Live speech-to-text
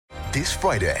This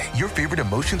Friday, your favorite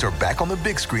emotions are back on the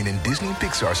big screen in Disney and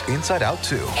Pixar's Inside Out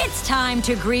 2. It's time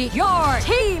to greet your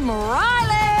Team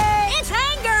Riley! It's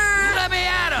anger! Let me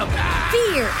at him!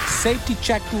 Fear! Safety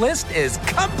checklist is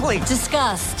complete!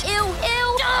 Disgust! Ew,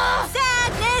 ew!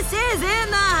 Sadness is in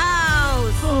the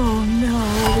house! Oh, no.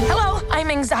 Hello, I'm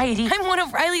anxiety. I'm one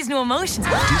of Riley's new emotions.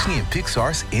 Disney and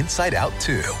Pixar's Inside Out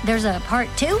 2. There's a part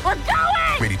 2? We're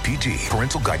going! Rated PG.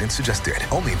 Parental guidance suggested.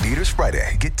 Only in theaters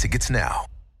Friday. Get tickets now.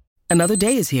 Another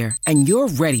day is here, and you're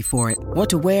ready for it. What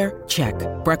to wear? Check.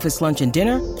 Breakfast, lunch, and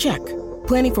dinner? Check.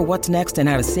 Planning for what's next and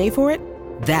how to save for it?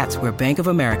 That's where Bank of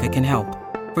America can help.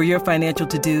 For your financial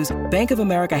to-dos, Bank of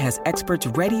America has experts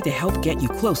ready to help get you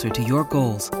closer to your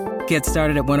goals. Get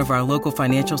started at one of our local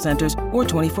financial centers or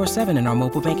 24/7 in our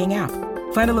mobile banking app.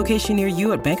 Find a location near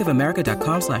you at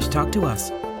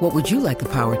bankofamerica.com/talktous. What would you like the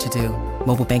power to do?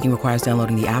 Mobile banking requires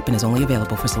downloading the app and is only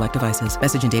available for select devices.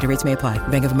 Message and data rates may apply.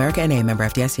 Bank of America N.A., member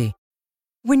FDIC.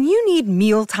 When you need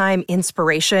mealtime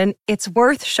inspiration, it's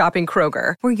worth shopping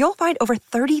Kroger, where you'll find over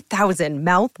 30,000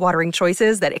 mouth-watering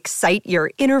choices that excite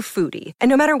your inner foodie. And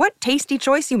no matter what tasty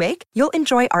choice you make, you'll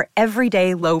enjoy our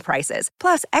everyday low prices,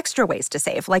 plus extra ways to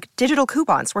save, like digital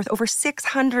coupons worth over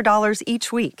 $600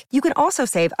 each week. You can also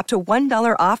save up to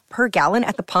 $1 off per gallon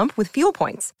at the pump with fuel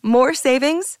points. More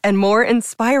savings and more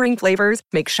inspiring flavors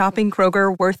make shopping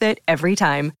Kroger worth it every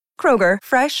time. Kroger,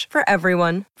 fresh for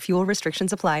everyone. Fuel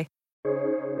restrictions apply.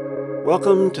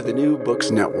 Welcome to the New Books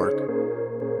Network.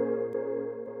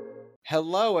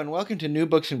 Hello, and welcome to New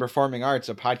Books in Performing Arts,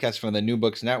 a podcast from the New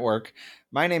Books Network.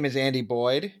 My name is Andy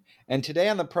Boyd, and today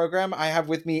on the program, I have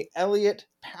with me Elliot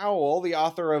Powell, the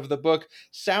author of the book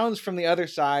Sounds from the Other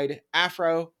Side,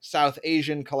 Afro-South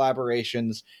Asian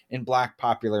Collaborations in Black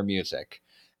Popular Music.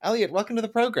 Elliot, welcome to the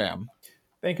program.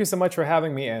 Thank you so much for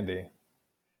having me, Andy.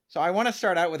 So I want to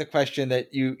start out with a question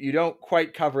that you don't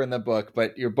quite cover in the book,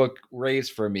 but your book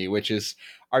raised for me, which is,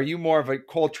 are you more of a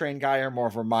Coltrane guy or more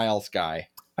of a Miles guy?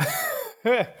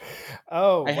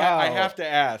 Wow. I have to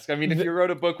ask. I mean, if you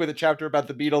wrote a book with a chapter about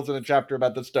the Beatles and a chapter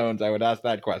about the Stones, I would ask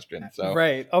that question. So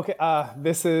Right. Okay.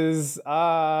 This is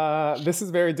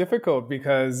very difficult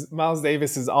because Miles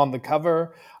Davis is on the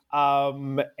cover,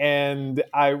 and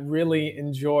I really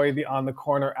enjoy the On the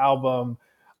Corner album.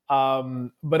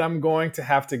 But I'm going to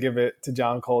have to give it to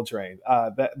John Coltrane.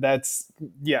 That's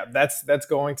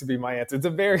going to be my answer. It's a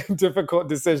very difficult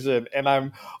decision, and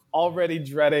I'm already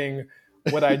dreading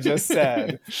what I just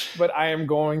said. But I am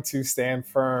going to stand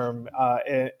firm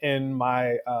in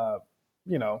my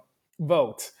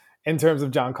vote in terms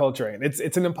of John Coltrane.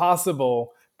 It's an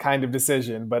impossible kind of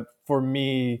decision, but for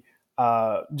me,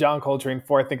 John Coltrane,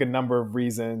 for I think a number of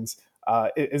reasons,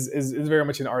 is very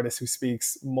much an artist who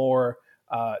speaks more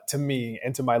to me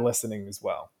and to my listening as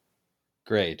well.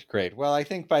 Great. Well, I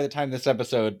think by the time this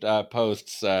episode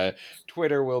posts,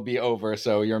 Twitter will be over,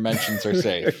 so your mentions are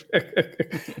safe.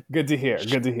 Good to hear.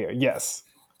 Yes.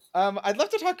 I'd love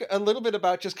to talk a little bit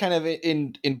about just kind of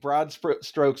in broad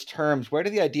strokes terms, where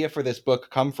did the idea for this book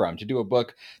come from? To do a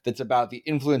book that's about the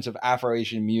influence of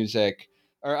Afro-Asian music,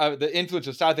 or the influence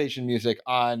of South Asian music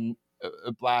on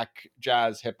Black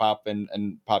jazz, hip hop, and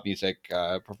pop music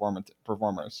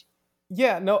performers.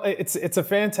 Yeah, no, it's a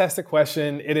fantastic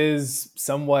question. It is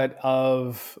somewhat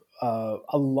of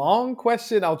a long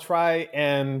question. I'll try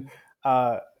and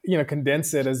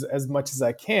condense it as much as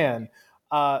I can.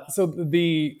 So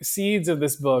the seeds of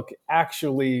this book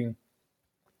actually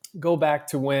go back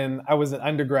to when I was an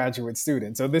undergraduate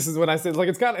student. So this is when I said,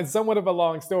 it's somewhat of a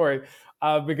long story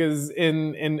because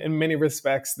in many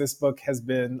respects, this book has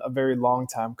been a very long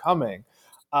time coming.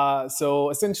 So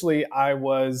essentially, I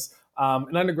was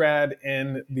an undergrad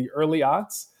in the early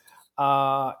aughts.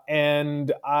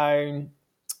 And I,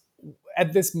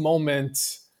 at this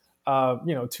moment,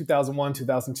 2001,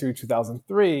 2002,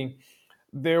 2003,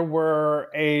 there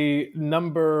were a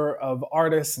number of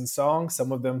artists and songs,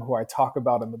 some of them who I talk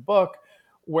about in the book,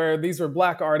 where these were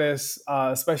Black artists,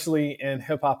 especially in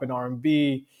hip hop and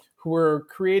R&B, who were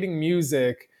creating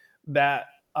music that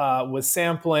was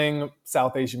sampling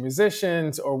South Asian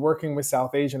musicians or working with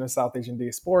South Asian or South Asian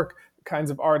diasporic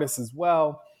kinds of artists as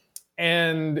well.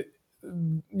 And,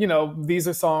 these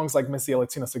are songs like Missy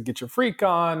Elliott, so Get Your Freak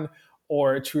On,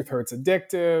 or Truth Hurts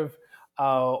Addictive,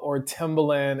 or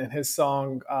Timbaland and his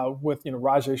song with,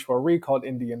 Rajesh Wari called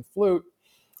Indian Flute.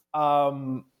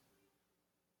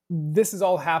 This is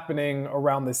all happening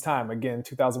around this time. Again,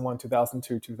 2001,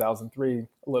 2002, 2003, a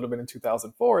little bit in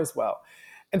 2004 as well.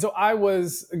 And so I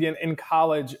was, again, in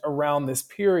college around this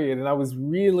period, and I was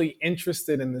really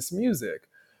interested in this music.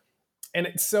 And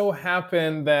it so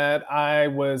happened that I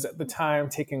was at the time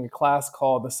taking a class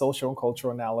called the Social and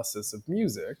Cultural Analysis of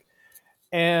Music.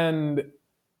 And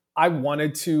I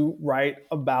wanted to write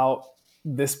about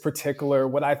this particular,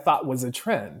 what I thought was a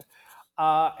trend.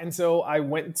 And so I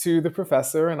went to the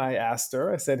professor and I asked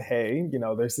her, I said, hey,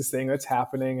 there's this thing that's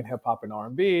happening in hip hop and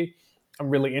R&B. I'm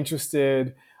really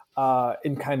interested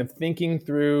in kind of thinking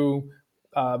through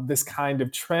this kind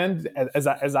of trend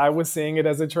as I was seeing it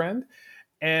as a trend.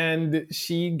 And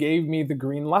she gave me the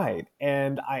green light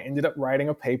and I ended up writing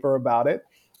a paper about it.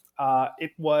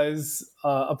 It was,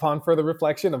 upon further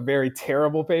reflection, a very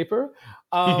terrible paper,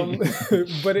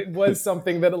 but it was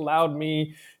something that allowed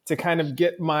me to kind of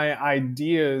get my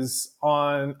ideas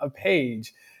on a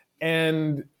page.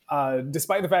 And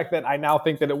despite the fact that I now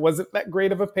think that it wasn't that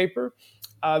great of a paper,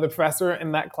 the professor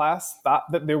in that class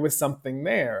thought that there was something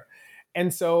there.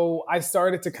 And so I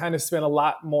started to kind of spend a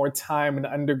lot more time in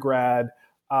undergrad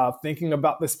thinking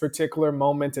about this particular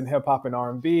moment in hip hop and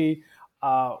R&B,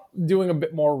 doing a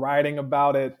bit more writing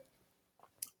about it.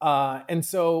 And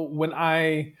so when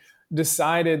I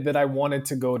decided that I wanted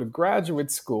to go to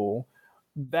graduate school,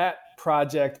 that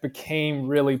project became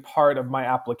really part of my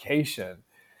application.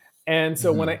 And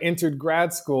so when I entered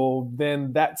grad school,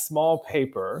 then that small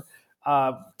paper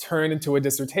turned into a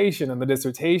dissertation. And the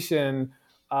dissertation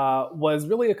was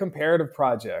really a comparative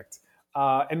project.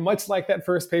 And much like that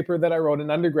first paper that I wrote in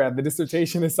undergrad, the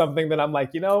dissertation is something that I'm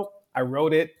like, I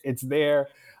wrote it, it's there.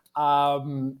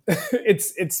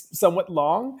 It's somewhat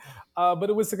long, but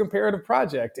it was a comparative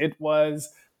project. It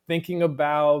was thinking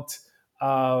about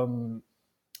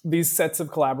these sets of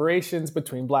collaborations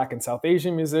between Black and South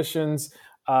Asian musicians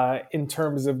in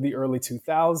terms of the early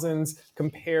 2000s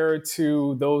compared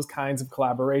to those kinds of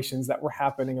collaborations that were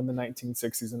happening in the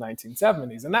 1960s and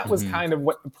 1970s. And that was kind of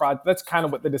what that's kind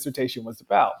of what the dissertation was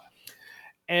about.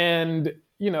 And,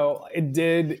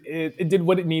 it did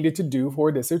what it needed to do for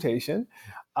a dissertation.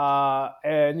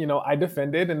 And, I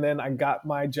defended, and then I got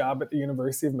my job at the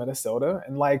University of Minnesota.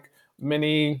 And like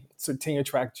many sort of tenure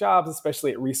track jobs,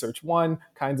 especially at Research One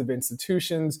kinds of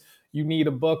institutions, you need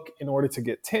a book in order to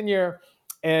get tenure.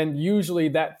 And usually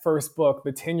that first book,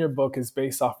 the tenure book, is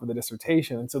based off of the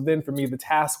dissertation. And so then for me, the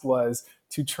task was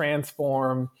to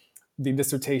transform the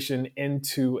dissertation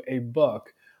into a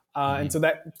book. And so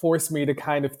that forced me to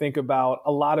kind of think about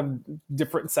a lot of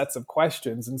different sets of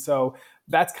questions. And so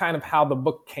that's kind of how the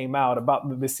book came out,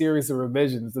 about the series of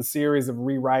revisions, the series of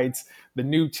rewrites, the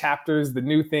new chapters, the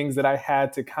new things that I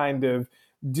had to kind of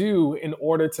do in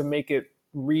order to make it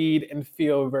read and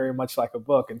feel very much like a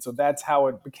book. And so that's how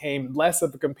it became less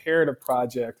of a comparative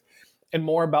project and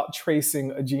more about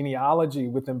tracing a genealogy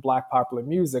within Black popular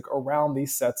music around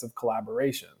these sets of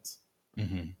collaborations.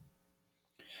 Mm-hmm.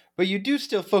 But you do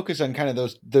still focus on kind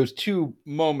of those two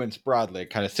moments broadly,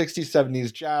 kind of 60s,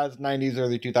 70s jazz, 90s,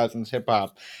 early 2000s hip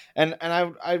hop. And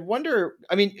I wonder,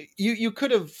 I mean, you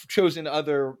could have chosen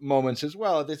other moments as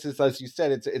well. This is, as you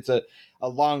said, it's a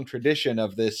long tradition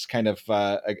of this kind of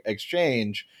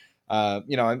exchange.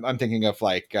 I'm thinking of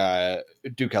like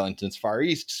Duke Ellington's Far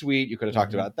East Suite. You could have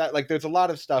talked about that. Like there's a lot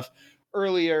of stuff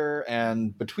earlier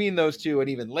and between those two and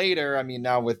even later. I mean,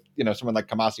 now with, someone like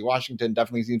Kamasi Washington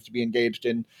definitely seems to be engaged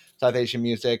in South Asian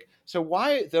music. So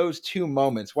why those two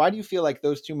moments? Why do you feel like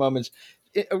those two moments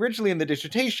originally in the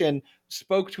dissertation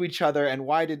spoke to each other? And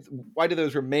why do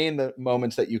those remain the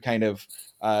moments that you kind of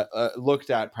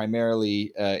looked at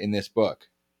primarily in this book?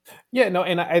 Yeah, no,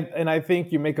 and I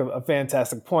think you make a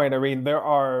fantastic point. I mean, there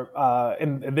are,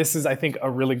 and this is, I think, a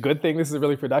really good thing. This is a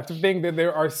really productive thing. That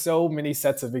there are so many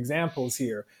sets of examples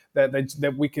here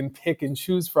that we can pick and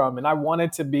choose from. And I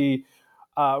wanted to be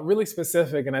really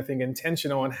specific and I think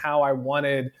intentional in how I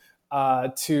wanted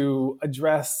to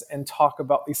address and talk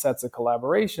about these sets of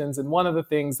collaborations. And one of the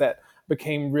things that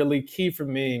became really key for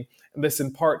me, and this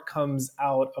in part comes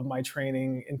out of my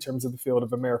training in terms of the field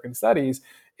of American studies,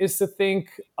 is to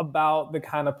think about the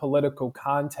kind of political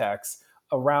context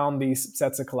around these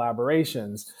sets of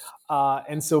collaborations.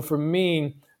 And so for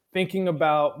me, thinking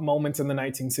about moments in the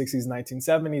 1960s,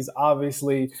 1970s,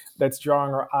 obviously that's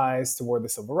drawing our eyes toward the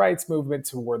civil rights movement,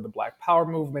 toward the Black Power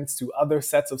movements, to other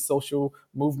sets of social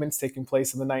movements taking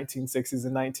place in the 1960s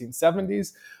and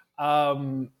 1970s.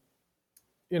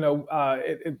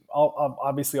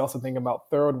 Obviously also thinking about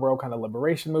third world kind of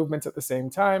liberation movements at the same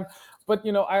time. But,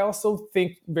 I also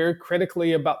think very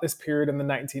critically about this period in the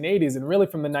 1980s and really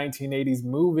from the 1980s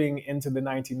moving into the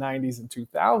 1990s and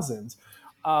 2000s,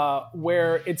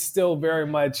 where it's still very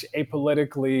much a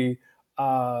politically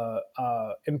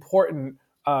important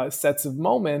sets of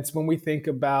moments when we think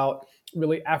about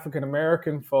really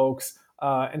African-American folks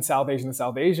and South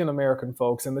Asian American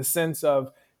folks, in the sense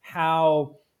of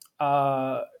how,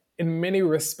 in many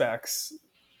respects,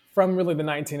 from really the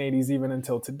 1980s even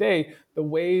until today, the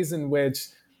ways in which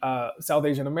South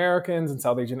Asian Americans and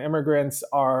South Asian immigrants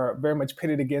are very much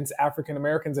pitted against African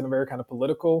Americans in a very kind of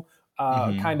political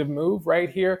kind of move right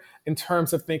here, in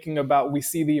terms of thinking about, we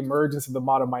see the emergence of the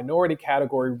modern minority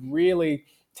category really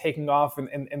taking off in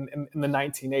the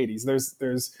 1980s.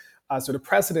 There's sort of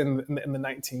precedent in the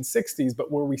 1960s,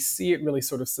 but where we see it really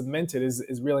sort of cemented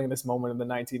is really in this moment in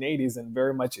the 1980s, and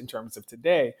very much in terms of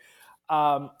today.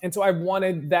 And so I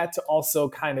wanted that to also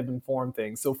kind of inform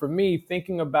things. So for me,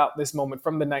 thinking about this moment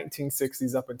from the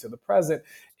 1960s up into the present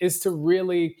is to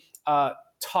really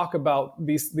talk about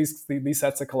these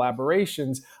sets of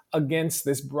collaborations against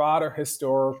this broader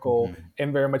historical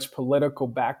and very much political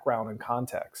background and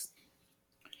context.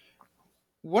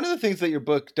 One of the things that your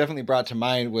book definitely brought to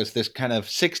mind was this kind of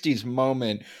 60s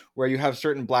moment where you have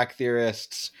certain Black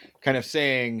theorists kind of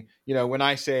saying, when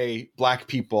I say Black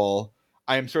people,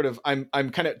 I'm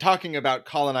kind of talking about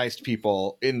colonized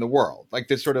people in the world, like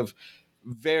this sort of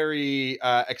very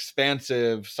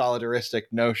expansive solidaristic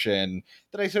notion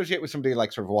that I associate with somebody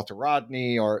like sort of Walter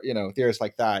Rodney or, theorists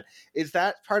like that. Is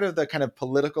that part of the kind of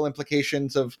political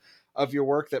implications of your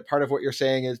work, that part of what you're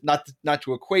saying is not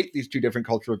to equate these two different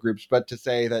cultural groups, but to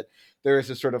say that there is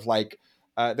a sort of like,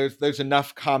 there's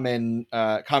enough common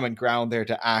ground there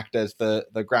to act as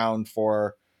the ground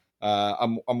for a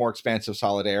more expansive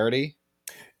solidarity?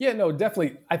 Yeah, no,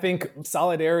 definitely. I think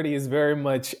solidarity is very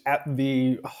much at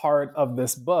the heart of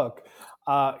this book.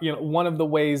 One of the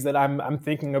ways that I'm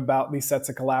thinking about these sets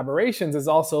of collaborations is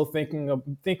also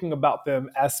thinking about them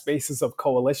as spaces of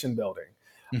coalition building.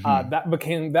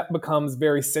 That becomes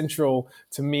very central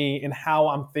to me in how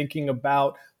I'm thinking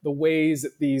about the ways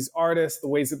that these artists, the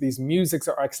ways that these musics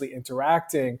are actually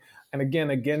interacting. And again,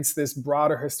 against this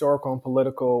broader historical and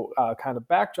political kind of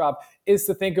backdrop, is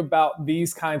to think about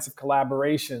these kinds of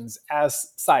collaborations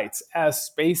as sites, as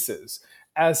spaces,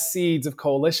 as seeds of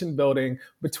coalition building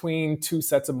between two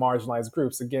sets of marginalized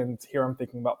groups. Again, here I'm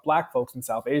thinking about Black folks and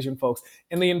South Asian folks,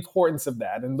 and the importance of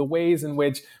that, and the ways in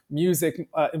which music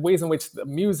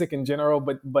in general,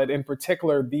 but in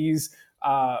particular these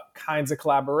kinds of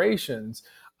collaborations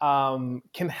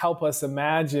can help us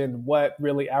imagine what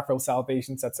really Afro-South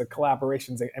Asian sets of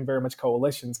collaborations and very much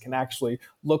coalitions can actually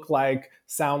look like,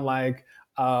 sound like,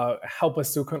 help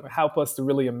us to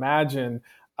really imagine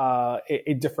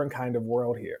a different kind of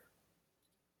world here.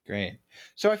 Great.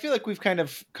 So I feel like we've kind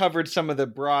of covered some of the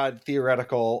broad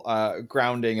theoretical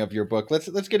grounding of your book.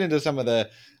 Let's get into some of the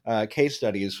case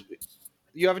studies.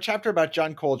 You have a chapter about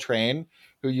John Coltrane,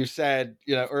 who you said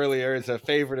earlier is a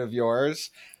favorite of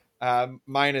yours.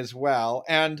 Mine as well.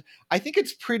 And I think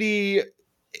it's pretty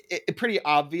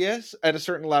obvious at a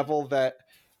certain level that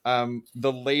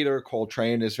the later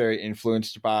Coltrane is very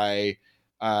influenced by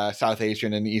South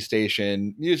Asian and East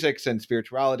Asian musics and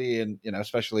spirituality, and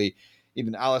especially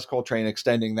even Alice Coltrane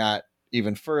extending that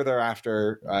even further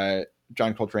after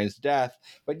John Coltrane's death.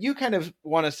 But you kind of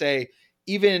want to say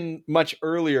even much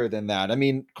earlier than that. I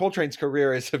mean, Coltrane's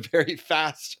career is a very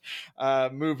fast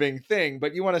moving thing,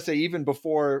 but you want to say even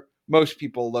before most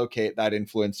people locate that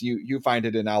influence, you find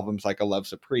it in albums like A Love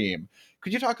Supreme.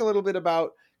 Could you talk a little bit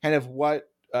about kind of what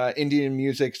Indian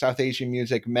music, South Asian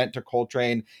music meant to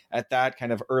Coltrane at that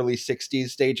kind of early 60s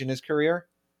stage in his career?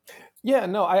 Yeah,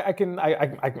 no, I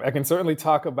can certainly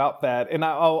talk about that. And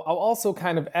I'll also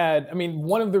kind of add, I mean,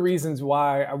 one of the reasons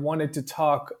why I wanted to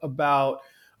talk about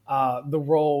the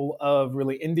role of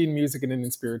really Indian music and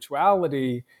Indian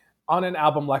spirituality on an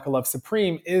album like A Love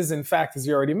Supreme is, in fact, as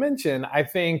you already mentioned, I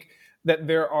think that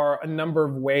there are a number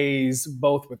of ways,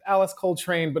 both with Alice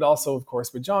Coltrane, but also, of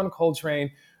course, with John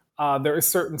Coltrane. There are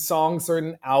certain songs,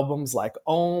 certain albums like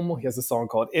Om. He has a song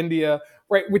called India,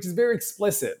 right, which is very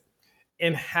explicit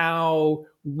in how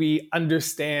we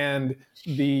understand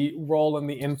the role and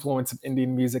the influence of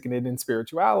Indian music and Indian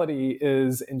spirituality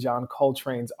is in John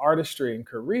Coltrane's artistry and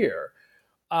career.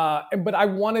 But I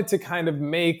wanted to kind of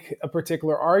make a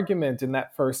particular argument in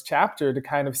that first chapter to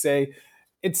kind of say,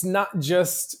 it's not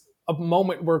just a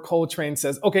moment where Coltrane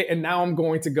says, okay, and now I'm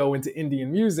going to go into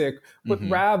Indian music, but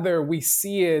rather we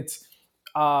see it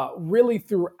really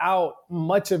throughout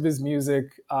much of his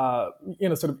music,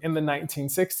 sort of in the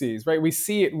 1960s, right? We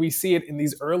see it in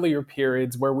these earlier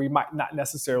periods where we might not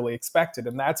necessarily expect it.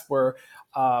 And that's where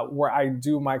I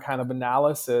do my kind of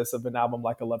analysis of an album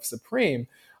like A Love Supreme.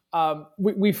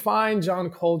 We find John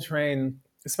Coltrane,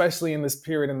 especially in this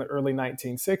period in the early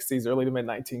 1960s, early to mid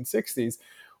 1960s,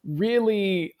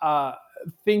 really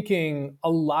thinking a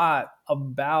lot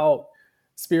about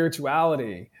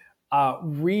spirituality,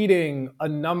 reading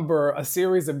a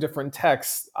series of different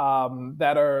texts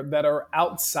that are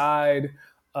outside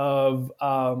of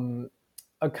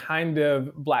a kind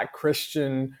of Black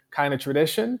Christian kind of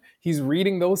tradition. He's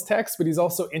reading those texts, but he's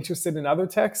also interested in other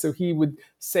texts. So he would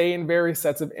say in various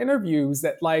sets of interviews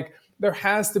that like there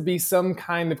has to be some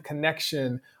kind of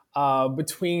connection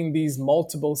between these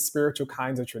multiple spiritual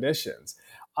kinds of traditions.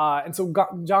 And so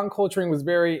John Coltrane was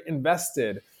very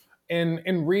invested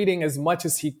in reading as much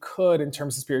as he could in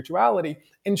terms of spirituality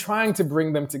and trying to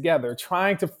bring them together,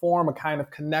 trying to form a kind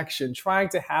of connection, trying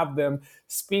to have them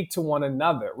speak to one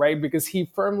another, right? Because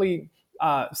he firmly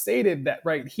stated that,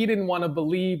 right, he didn't want to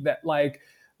believe that like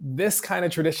this kind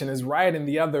of tradition is right and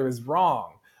the other is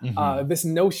wrong. This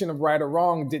notion of right or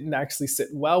wrong didn't actually sit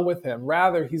well with him.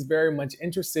 Rather, he's very much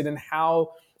interested in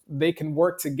how they can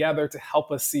work together to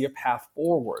help us see a path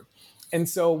forward. And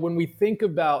so when we think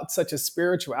about such a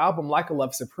spiritual album like A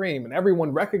Love Supreme, and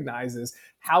everyone recognizes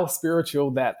how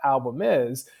spiritual that album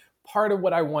is, part of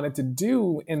what I wanted to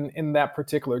do in that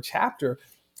particular chapter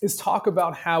is talk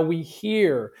about how we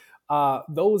hear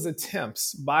those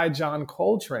attempts by John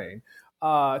Coltrane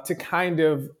to kind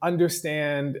of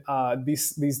understand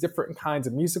these different kinds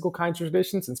of musical kinds of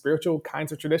traditions and spiritual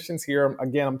kinds of traditions. Here,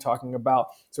 again, I'm talking about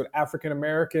sort of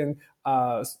African-American,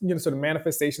 sort of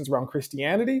manifestations around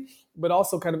Christianity, but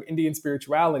also kind of Indian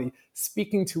spirituality,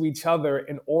 speaking to each other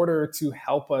in order to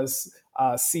help us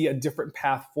see a different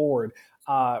path forward,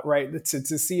 right?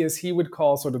 To see, as he would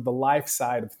call, sort of the life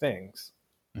side of things.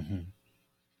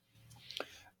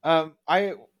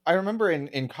 I remember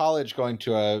in college going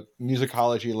to a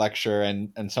musicology lecture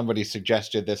and somebody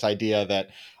suggested this idea that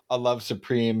A Love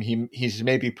Supreme, he's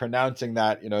maybe pronouncing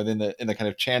that, in the kind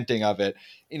of chanting of it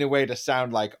in a way to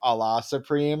sound like Allah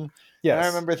Supreme. Yes. And I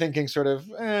remember thinking sort of,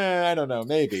 I don't know,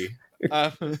 maybe.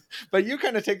 But you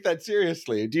kind of take that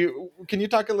seriously. Can you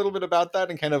talk a little bit about that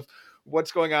and kind of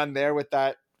what's going on there with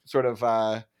that sort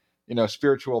of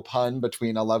spiritual pun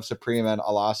between A Love Supreme and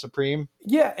Allah Supreme?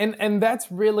 Yeah, and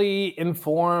that's really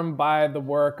informed by the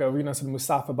work of sort of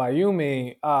Mustafa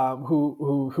Bayoumi,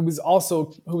 who was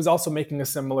also making a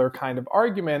similar kind of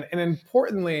argument. And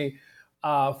importantly,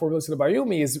 for Mustafa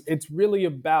Bayoumi, it's really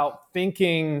about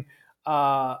thinking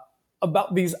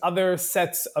about these other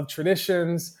sets of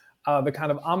traditions, the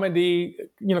kind of Ahmadi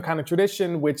kind of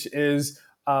tradition, which is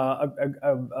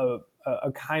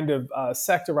a kind of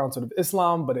sect around sort of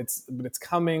Islam, but it's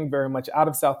coming very much out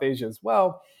of South Asia as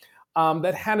well,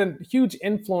 that had a huge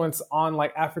influence on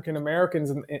like African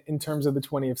Americans in terms of the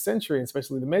 20th century,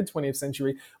 especially the mid 20th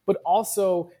century, but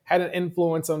also had an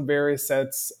influence on various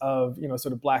sets of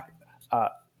sort of Black.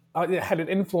 It had an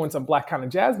influence on Black kind of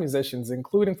jazz musicians,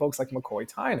 including folks like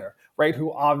McCoy Tyner, right,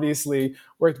 who obviously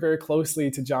worked very closely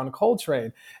to John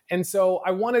Coltrane. And so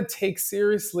I want to take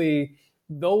seriously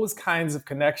those kinds of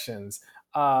connections,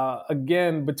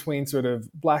 again, between sort of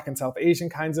Black and South Asian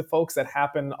kinds of folks that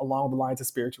happen along the lines of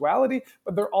spirituality,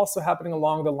 but they're also happening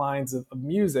along the lines of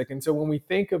music. And so when we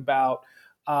think about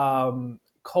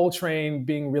Coltrane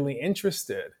being really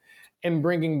interested in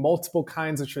bringing multiple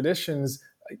kinds of traditions,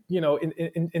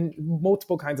 in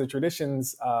multiple kinds of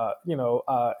traditions, to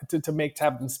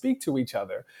have them speak to each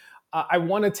other, I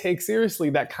want to take seriously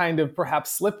that kind of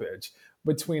perhaps slippage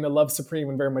between A Love Supreme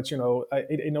and very much,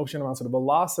 a notion around sort of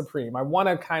Allah Supreme. I want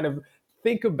to kind of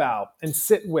think about and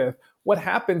sit with what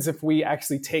happens if we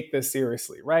actually take this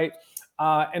seriously, right?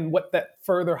 And what that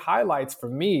further highlights for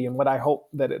me, and what I hope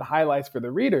that it highlights for the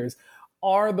readers,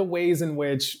 are the ways in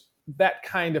which that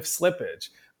kind of slippage,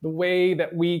 the way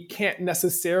that we can't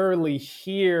necessarily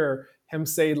hear him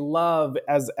say love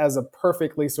as a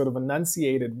perfectly sort of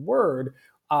enunciated word,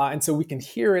 and so we can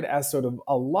hear it as sort of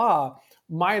Allah,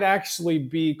 might actually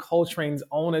be Coltrane's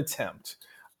own attempt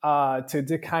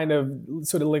to kind of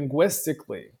sort of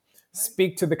linguistically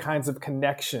speak to the kinds of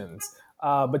connections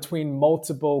between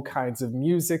multiple kinds of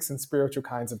musics and spiritual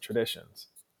kinds of traditions.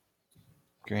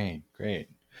 Great.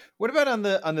 What about on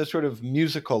the sort of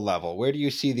musical level? Where do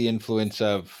you see the influence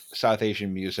of South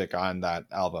Asian music on that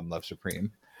album, Love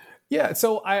Supreme? Yeah,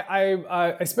 so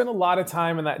I spent a lot of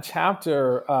time in that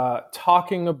chapter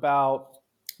talking about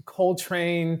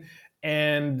Coltrane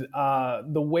and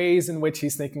the ways in which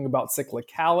he's thinking about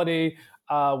cyclicality,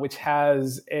 which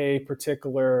has a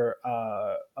particular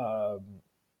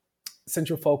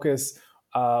central focus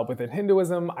within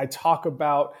Hinduism. I talk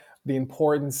about the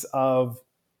importance of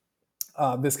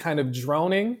this kind of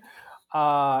droning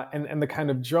and the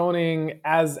kind of droning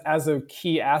as a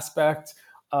key aspect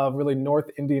of really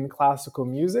North Indian classical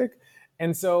music.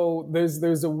 And so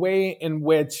there's a way in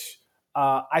which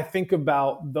I think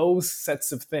about those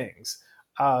sets of things.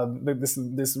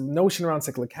 This notion around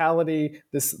cyclicality,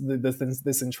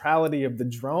 the centrality of the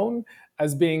drone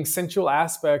as being central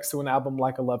aspects to an album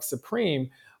like A Love Supreme,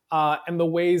 and the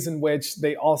ways in which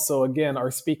they also, again, are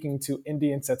speaking to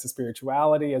Indian sets of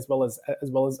spirituality, as well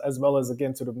as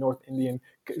again, sort of North Indian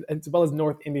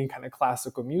kind of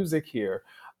classical music here.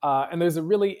 And there's a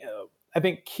really, I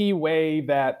think, key way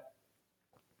that,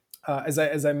 as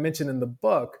I mentioned in the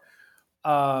book,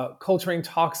 Coltrane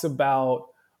talks about,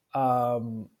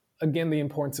 again, the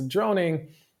importance of droning.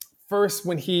 First,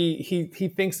 when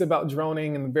he thinks about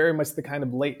droning in very much the kind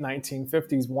of late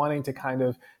 1950s, wanting to kind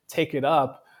of take it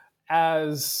up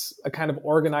as a kind of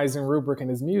organizing rubric in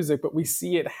his music, but we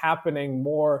see it happening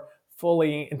more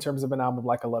fully in terms of an album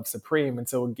like A Love Supreme. And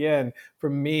so again, for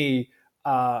me,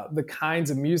 the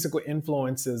kinds of musical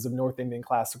influences of North Indian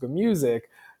classical music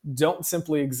don't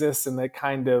simply exist in that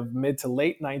kind of mid to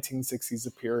late 1960s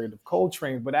period of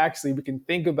Coltrane, but actually we can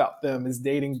think about them as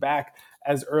dating back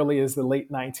as early as the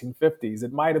late 1950s.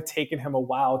 It might have taken him a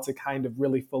while to kind of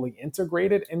really fully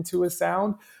integrate it into his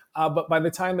sound, but by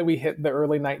the time that we hit the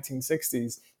early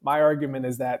 1960s, my argument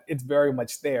is that it's very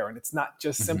much there, and it's not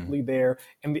just simply there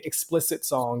in the explicit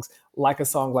songs, like a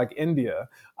song like India,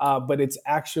 but it's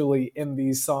actually in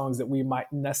these songs that we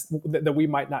might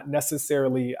not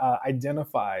necessarily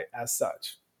identify as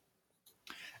such.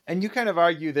 And you kind of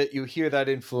argue that you hear that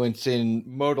influence in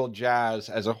modal jazz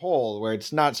as a whole, where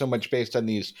it's not so much based on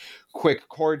these quick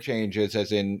chord changes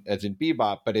as in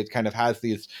bebop, but it kind of has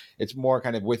these. It's more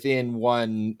kind of within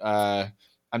one.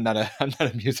 I'm not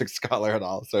a music scholar at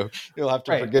all, so you'll have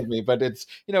to forgive me. But it's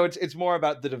more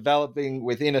about the developing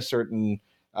within a certain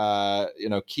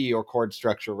key or chord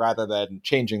structure rather than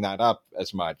changing that up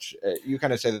as much. You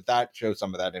kind of say that shows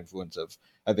some of that influence of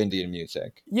Indian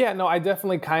music. Yeah, no, I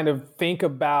definitely kind of think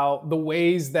about the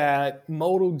ways that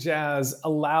modal jazz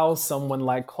allows someone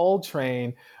like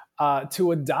Coltrane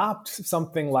to adopt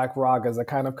something like ragas, a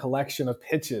kind of collection of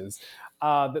pitches.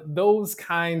 Those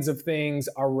kinds of things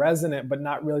are resonant, but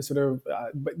not really sort of,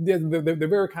 but they're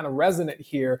very kind of resonant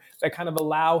here that kind of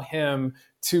allow him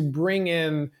to bring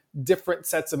in different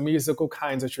sets of musical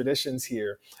kinds of traditions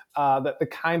here. That the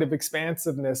kind of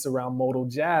expansiveness around modal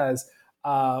jazz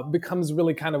becomes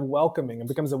really kind of welcoming and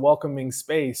becomes a welcoming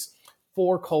space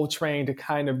for Coltrane to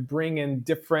kind of bring in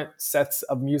different sets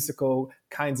of musical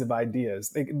kinds of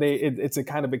ideas. It's a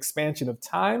kind of expansion of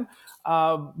time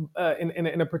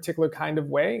in a particular kind of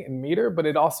way in meter, but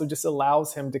it also just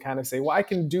allows him to kind of say, well, I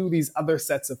can do these other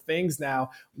sets of things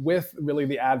now with really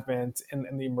the advent and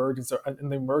the emergence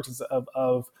of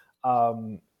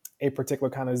a particular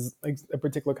kind of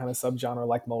subgenre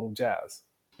like modal jazz.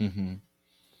 Mm-hmm.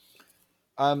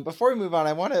 Before we move on,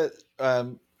 I want to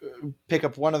pick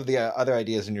up one of the other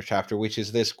ideas in your chapter, which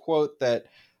is this quote that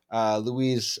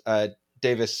Louise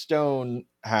Davis Stone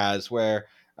has, where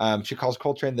she calls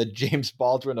Coltrane the James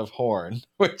Baldwin of Horn,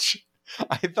 which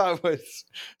I thought was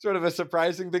sort of a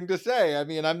surprising thing to say. I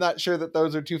mean, I'm not sure that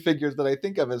those are two figures that I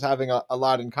think of as having a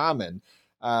lot in common,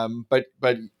 but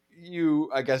you,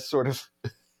 I guess, sort of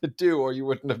do, or you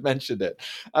wouldn't have mentioned it.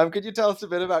 Could you tell us a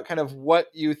bit about kind of what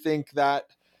you think that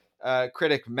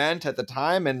critic meant at the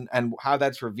time and how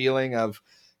that's revealing of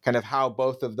kind of how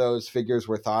both of those figures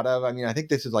were thought of? I mean, I think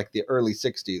this is like the early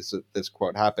 60s that this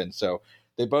quote happened, so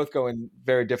they both go in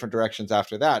very different directions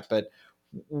after that. But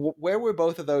where were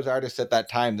both of those artists at that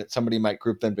time that somebody might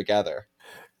group them together?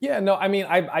 Yeah, no, I mean,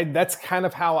 I that's kind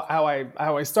of how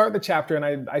I start the chapter,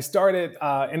 and I started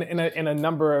in a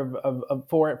number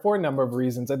for a number of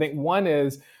reasons. I think one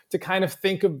is to kind of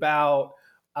think about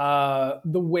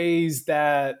the ways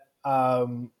that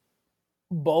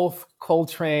both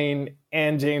Coltrane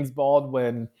and James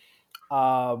Baldwin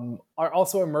are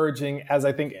also emerging as,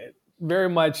 I think, very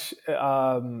much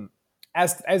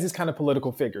as these kind of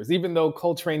political figures, even though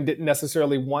Coltrane didn't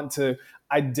necessarily want to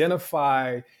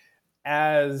identify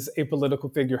as a political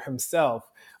figure himself.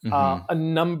 A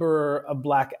number of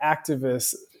Black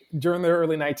activists during the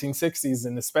early 1960s,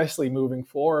 and especially moving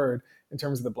forward in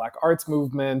terms of the Black arts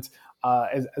movement,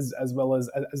 as well as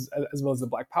the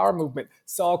Black Power movement,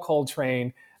 saw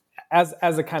Coltrane as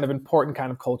a kind of important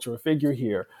kind of cultural figure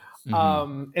here.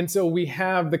 And so we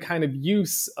have the kind of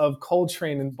use of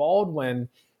Coltrane and Baldwin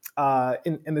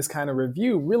in this kind of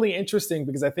review really interesting,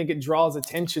 because I think it draws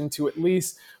attention to, at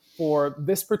least for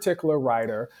this particular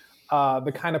writer,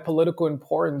 the kind of political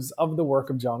importance of the work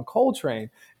of John Coltrane.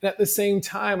 And at the same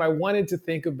time, I wanted to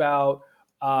think about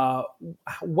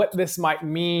what this might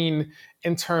mean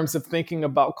in terms of thinking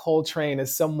about Coltrane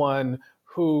as someone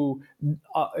who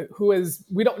is,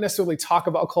 we don't necessarily talk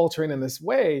about Coltrane in this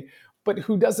way, but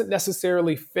who doesn't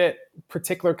necessarily fit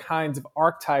particular kinds of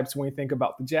archetypes when we think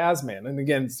about the jazz man. And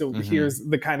again, so here's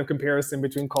the kind of comparison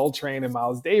between Coltrane and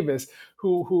Miles Davis,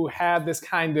 who had this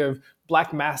kind of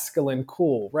Black masculine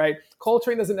cool, right?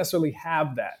 Coltrane doesn't necessarily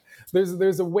have that.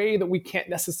 There's a way that we can't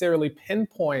necessarily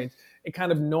pinpoint a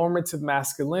kind of normative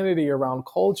masculinity around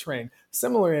Coltrane.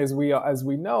 Similarly, as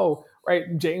we know,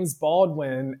 right, James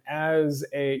Baldwin as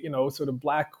a sort of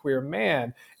Black queer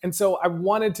man. And so I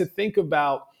wanted to think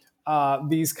about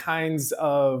these kinds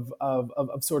of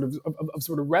sort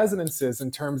of resonances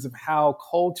in terms of how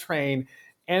Coltrane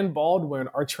and Baldwin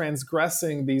are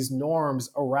transgressing these norms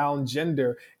around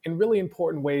gender in really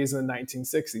important ways in the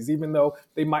 1960s, even though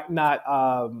they might not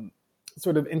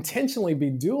sort of intentionally be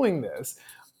doing this.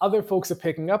 Other folks are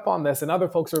picking up on this, and other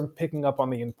folks are picking up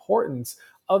on the importance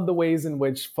of the ways in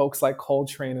which folks like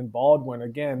Coltrane and Baldwin,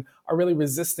 again, are really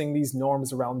resisting these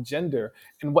norms around gender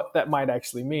and what that might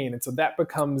actually mean. And so that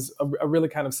becomes a really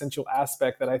kind of central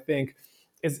aspect that I think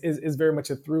is very much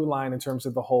a through line in terms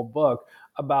of the whole book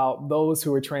about those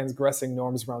who are transgressing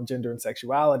norms around gender and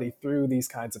sexuality through these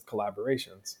kinds of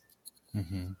collaborations.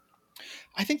 Mm-hmm.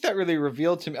 I think that really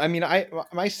revealed to me. I mean,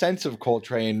 my sense of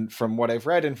Coltrane from what I've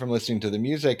read and from listening to the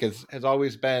music has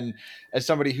always been as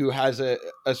somebody who has a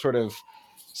sort of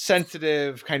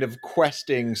sensitive kind of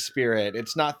questing spirit.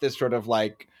 It's not this sort of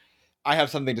like, I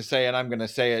have something to say and I'm going to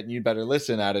say it and you better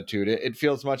listen attitude. It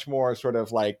feels much more sort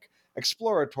of like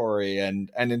exploratory and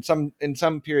in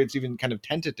some periods even kind of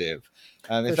tentative.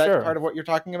 Is that part of what you're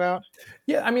talking about?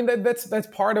 Yeah, I mean that's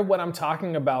part of what I'm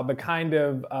talking about. The kind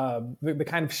of the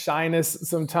kind of shyness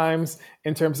sometimes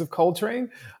in terms of Coltrane.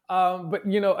 But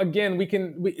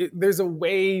again, there's a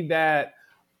way that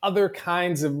other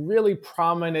kinds of really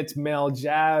prominent male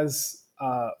jazz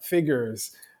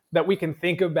figures that we can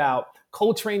think about.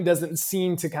 Coltrane doesn't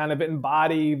seem to kind of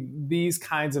embody these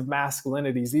kinds of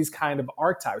masculinities, these kind of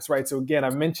archetypes, right? So again, I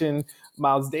mentioned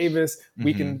Miles Davis.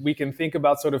 Mm-hmm. We can think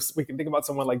about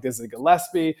someone like Dizzy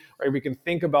Gillespie, right? We can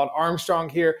think about Armstrong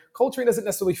here. Coltrane doesn't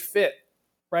necessarily fit,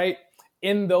 right,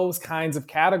 in those kinds of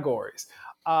categories.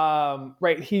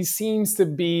 Right, he seems to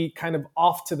be kind of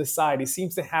off to the side. He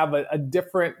seems to have a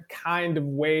different kind of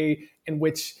way in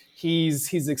which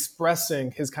he's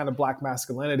expressing his kind of Black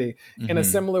masculinity in a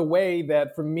similar way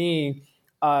that, for me,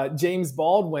 James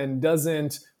Baldwin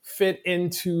doesn't fit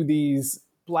into these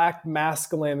Black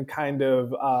masculine kind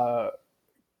of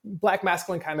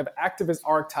activist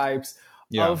archetypes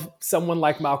of someone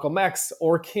like Malcolm X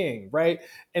or King, right?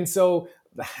 And so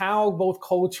how both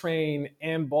Coltrane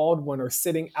and Baldwin are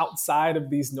sitting outside of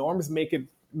these norms make it,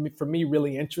 for me,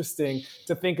 really interesting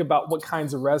to think about what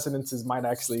kinds of resonances might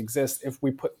actually exist if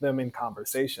we put them in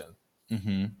conversation.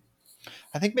 Mm-hmm.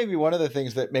 I think maybe one of the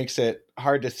things that makes it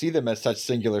hard to see them as such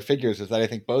singular figures is that I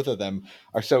think both of them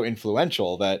are so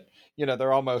influential that,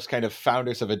 they're almost kind of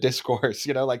founders of a discourse,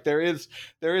 like there is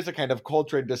a kind of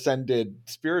Coltrane descended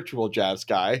spiritual jazz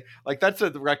guy. Like that's a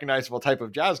recognizable type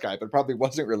of jazz guy, but probably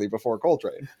wasn't really before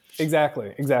Coltrane.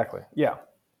 Exactly. Yeah,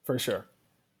 for sure.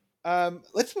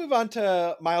 Let's move on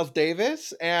to Miles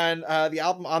Davis and the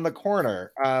album On the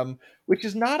Corner, which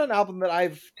is not an album that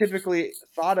I've typically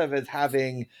thought of as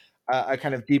having a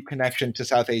kind of deep connection to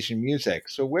South Asian music.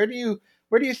 So where do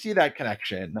you see that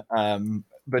connection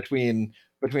between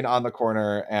On the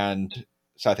Corner and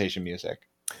South Asian music?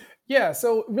 Yeah,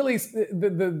 so really,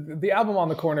 the album On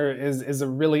the Corner is a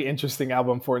really interesting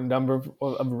album for a number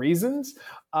of reasons.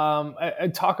 I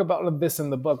talk about this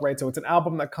in the book, right? So it's an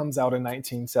album that comes out in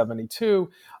 1972.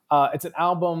 It's an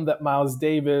album that Miles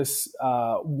Davis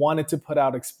wanted to put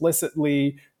out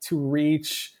explicitly to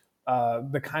reach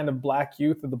the kind of Black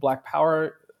youth of the Black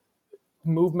Power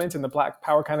movement and the Black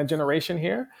Power kind of generation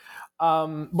here.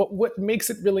 But what makes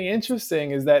it really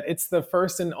interesting is that it's the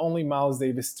first and only Miles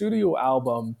Davis studio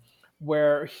album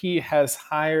where he has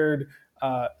hired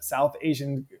South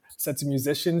Asian sets of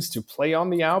musicians to play on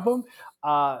the album.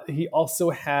 He also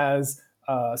has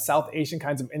South Asian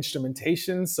kinds of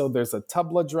instrumentation. So there's a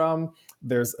tabla drum,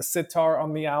 there's a sitar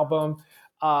on the album.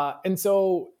 And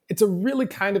so it's a really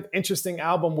kind of interesting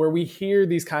album where we hear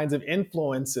these kinds of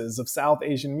influences of South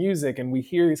Asian music, and we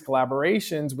hear these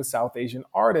collaborations with South Asian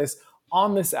artists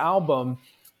on this album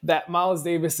that Miles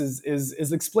Davis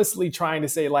is explicitly trying to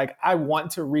say, like, I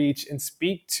want to reach and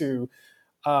speak to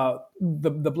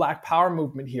the Black Power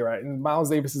movement here. And Miles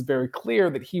Davis is very clear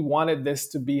that he wanted this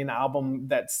to be an album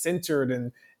that centered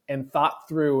and thought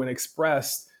through and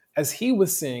expressed, as he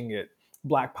was seeing it,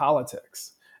 Black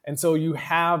politics. And so you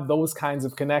have those kinds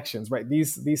of connections, right?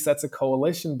 These sets of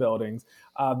coalition buildings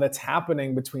that's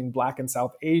happening between Black and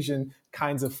South Asian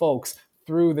kinds of folks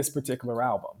through this particular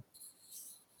album.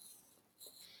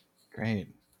 Great.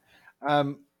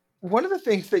 One of the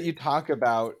things that you talk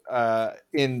about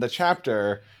in the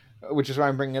chapter, which is why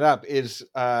I'm bringing it up, is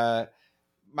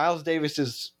Miles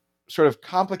Davis's sort of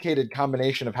complicated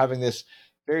combination of having this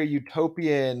very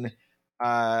utopian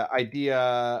idea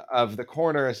of the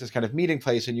corner as this kind of meeting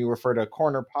place, and you refer to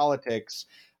corner politics,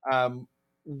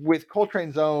 with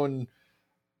Coltrane's own,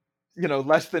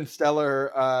 less than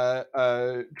stellar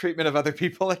treatment of other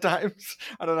people at times.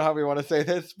 I don't know how we want to say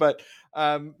this, but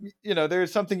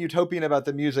there's something utopian about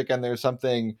the music, and there's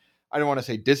something, I don't want to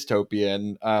say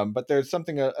dystopian, but there's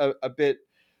something a bit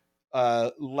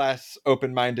less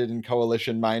open-minded and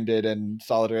coalition-minded and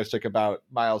solidaristic about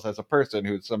Miles as a person,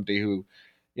 who's somebody who,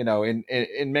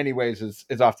 in many ways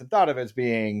is often thought of as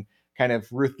being kind of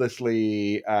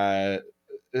ruthlessly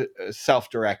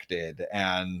self-directed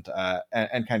and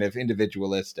kind of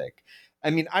individualistic. I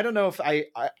mean, I don't know if I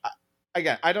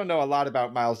don't know a lot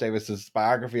about Miles Davis's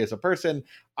biography as a person.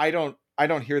 I don't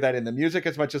hear that in the music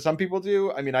as much as some people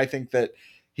do. I mean, I think that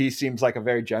he seems like a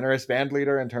very generous band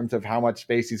leader in terms of how much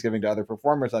space he's giving to other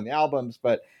performers on the albums.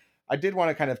 But I did want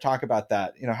to kind of talk about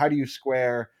that. How do you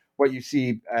square what you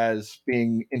see as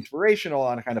being inspirational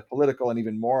on a kind of political and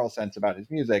even moral sense about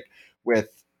his music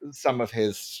with some of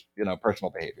his,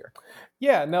 personal behavior?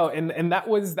 Yeah, no, and that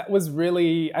was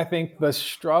really, I think, the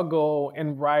struggle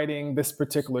in writing this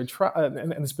particular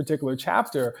in this particular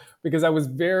chapter, because I was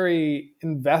very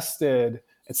invested,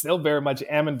 and still very much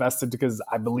am invested, because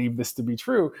I believe this to be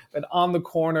true, that On the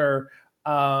Corner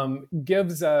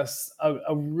gives us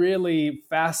a really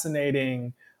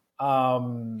fascinating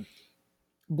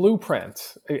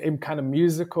blueprint, a kind of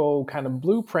musical kind of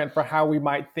blueprint for how we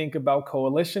might think about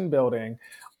coalition building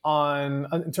along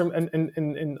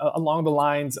the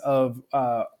lines of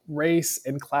race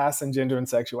and class and gender and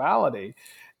sexuality,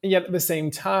 and yet at the same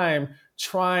time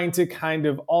trying to kind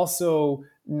of also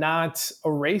not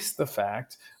erase the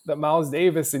fact that Miles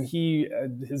Davis, and he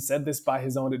has said this by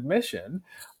his own admission,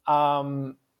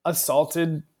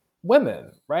 assaulted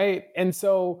women, right? And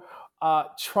so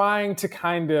trying to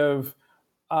kind of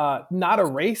not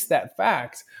erase that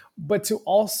fact, but to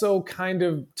also kind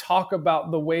of talk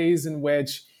about the ways in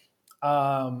which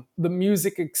the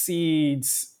music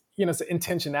exceeds,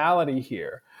 intentionality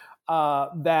here.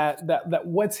 That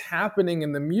what's happening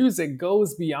in the music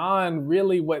goes beyond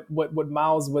really what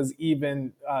Miles was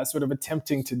even sort of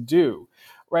attempting to do,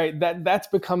 right?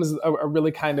 That becomes a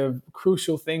really kind of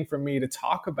crucial thing for me to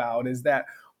talk about, is that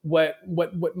what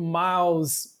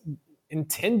Miles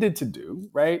intended to do,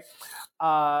 right?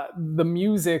 The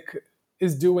music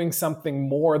is doing something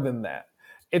more than that.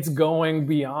 It's going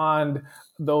beyond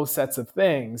those sets of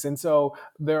things. And so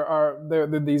there are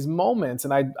these moments,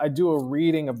 and I do a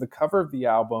reading of the cover of the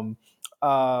album,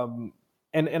 and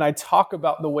I talk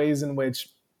about the ways in which,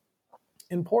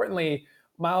 importantly,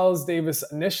 Miles Davis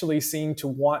initially seemed to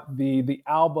want the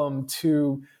album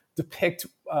to depict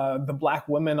the Black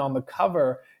women on the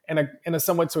cover in a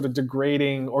somewhat sort of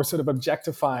degrading or sort of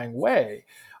objectifying way.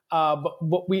 But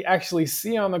what we actually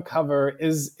see on the cover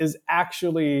is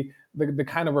actually the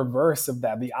kind of reverse of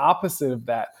that, the opposite of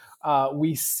that.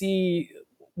 We see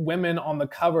women on the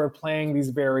cover playing these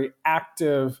very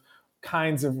active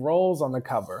kinds of roles on the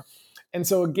cover. And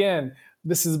so again,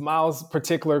 this is Miles'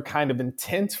 particular kind of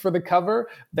intent for the cover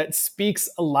that speaks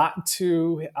a lot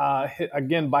to,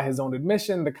 again, by his own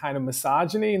admission, the kind of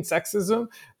misogyny and sexism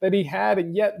that he had.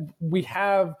 And yet we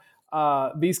have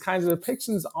these kinds of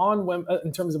depictions on women,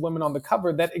 in terms of women on the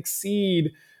cover, that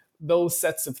exceed those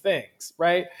sets of things,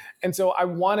 right? And so I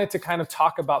wanted to kind of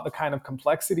talk about the kind of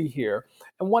complexity here.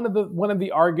 And one of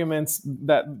the arguments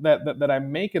that I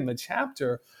make in the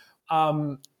chapter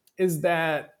is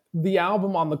that the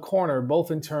album On the Corner,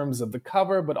 both in terms of the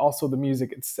cover but also the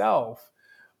music itself,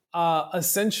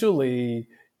 essentially,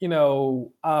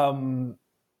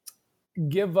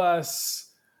 give us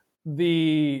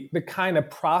the kind of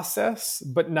process,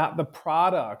 but not the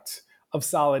product of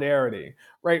solidarity,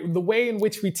 right? The way in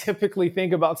which we typically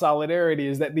think about solidarity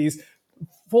is that these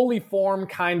fully formed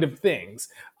kind of things.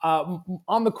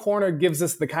 On the Corner gives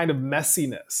us the kind of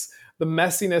messiness, the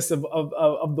messiness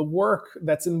of the work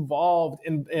that's involved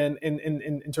in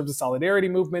terms of solidarity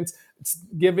movements. It's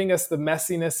giving us the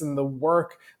messiness and the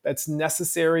work that's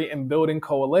necessary in building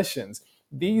coalitions.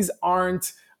 These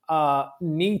aren't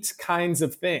neat kinds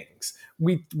of things.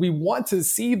 We want to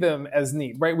see them as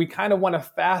neat, right? We kind of want to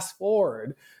fast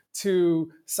forward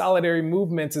to solidarity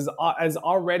movements as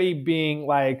already being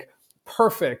like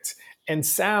perfect and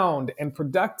sound and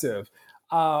productive.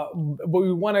 But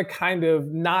we want to kind of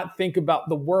not think about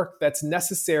the work that's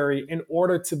necessary in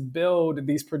order to build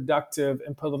these productive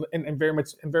and very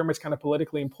much kind of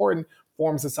politically important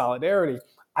forms of solidarity.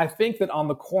 I think that On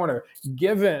the Corner,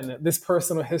 given this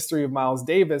personal history of Miles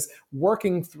Davis,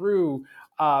 working through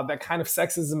that kind of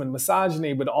sexism and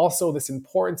misogyny, but also this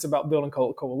importance about building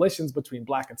coalitions between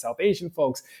Black and South Asian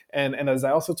folks, and as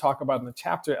I also talk about in the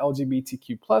chapter,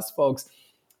 LGBTQ plus folks,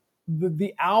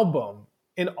 the album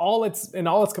in all its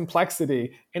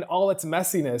complexity, in all its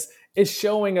messiness, is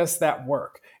showing us that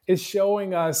work, is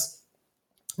showing us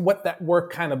what that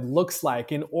work kind of looks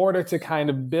like in order to kind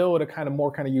of build a kind of more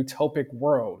kind of utopic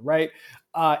world, right?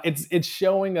 It's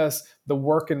showing us the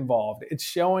work involved. It's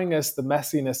showing us the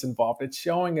messiness involved. It's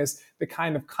showing us the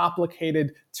kind of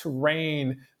complicated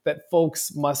terrain that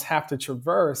folks must have to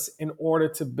traverse in order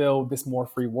to build this more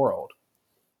free world.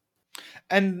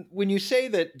 And when you say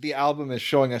that the album is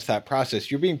showing us that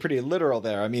process, you're being pretty literal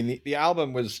there. I mean, the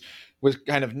album was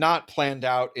kind of not planned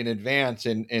out in advance.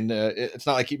 And it's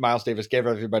not like Miles Davis gave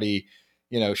everybody,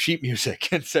 sheet music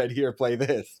and said, here, play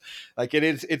this. Like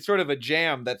it's sort of a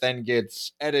jam that then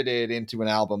gets edited into an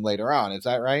album later on. Is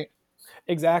that right?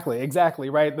 Exactly,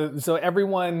 right? So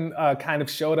everyone kind of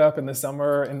showed up in the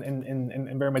summer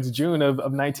and very much June of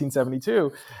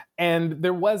 1972, and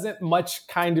there wasn't much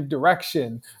kind of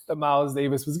direction that Miles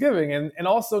Davis was giving. And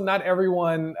also not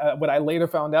everyone, what I later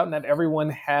found out, not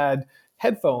everyone had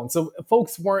headphones. So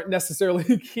folks weren't necessarily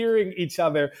hearing each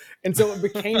other. And so it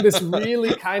became this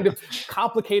really kind of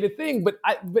complicated thing. But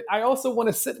I also want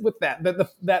to sit with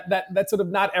that sort of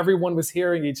not everyone was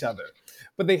hearing each other,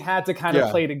 but they had to kind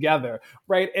of play together,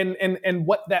 right? And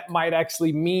what that might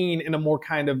actually mean in a more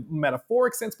kind of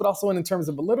metaphoric sense, but also in terms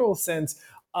of a literal sense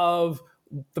of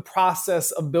the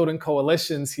process of building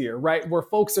coalitions here, right? Where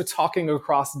folks are talking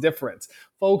across difference.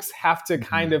 Folks have to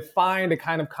kind of find a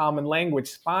kind of common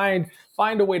language, find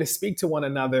a way to speak to one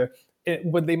another.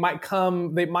 But they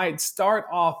might start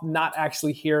off not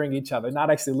actually hearing each other, not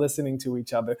actually listening to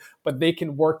each other, but they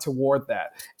can work toward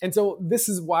that. And so this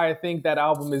is why I think that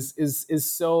album is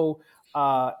so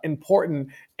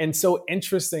important and so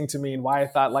interesting to me, and why I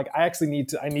thought I need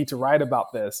to write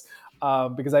about this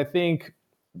because I think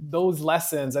those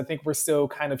lessons, I think we're still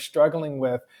kind of struggling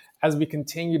with as we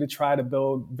continue to try to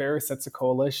build various sets of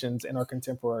coalitions in our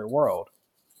contemporary world.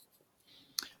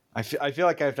 I feel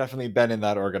like I've definitely been in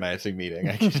that organizing meeting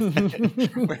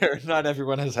where not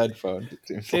everyone has headphones.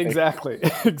 It seems like.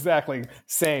 Exactly.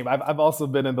 Same. I've also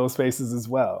been in those spaces as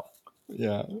well.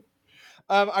 Yeah.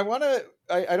 I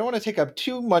don't want to take up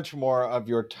too much more of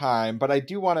your time, but I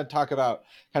do want to talk about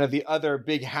kind of the other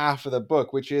big half of the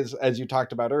book, which is, as you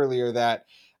talked about earlier, that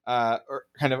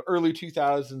kind of early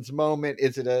 2000s moment.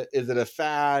 Is it a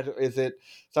fad? Is it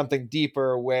something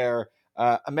deeper where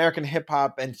American hip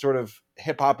hop and sort of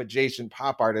hip hop adjacent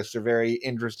pop artists are very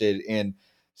interested in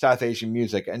South Asian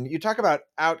music? And you talk about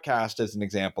Outkast as an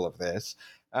example of this,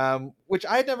 which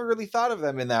I had never really thought of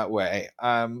them in that way.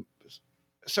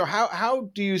 So how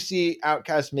do you see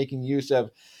Outkast making use of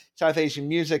South Asian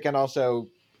music, and also,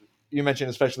 you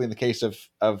mentioned, especially in the case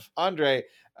of Andre,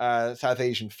 South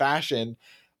Asian fashion,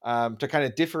 to kind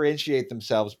of differentiate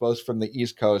themselves both from the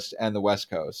East Coast and the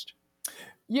West Coast?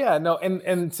 Yeah, no,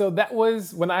 and so that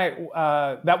was when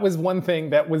that was one thing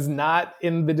that was not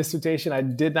in the dissertation. I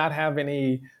did not have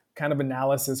any kind of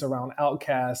analysis around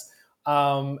Outkast,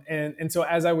 and so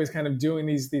as I was kind of doing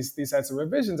these sets of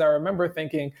revisions, I remember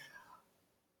thinking,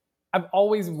 I've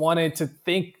always wanted to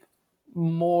think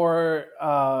more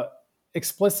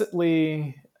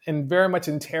explicitly and very much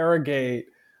interrogate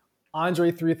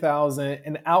Andre 3000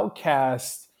 and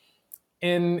Outkast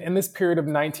in this period of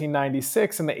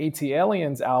 1996 and the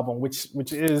ATLiens album,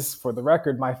 which is, for the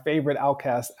record, my favorite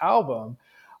Outkast album.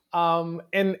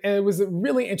 And it was a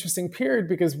really interesting period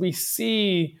because we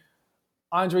see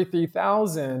Andre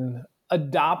 3000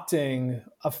 adopting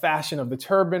a fashion of the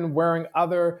turban, wearing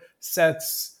other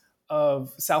sets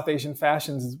of South Asian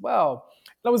fashions as well.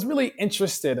 And I was really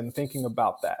interested in thinking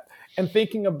about that and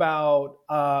thinking about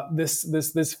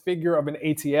this figure of an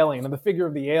ATLien and the figure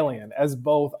of the alien as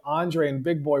both Andre and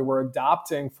Big Boi were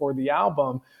adopting for the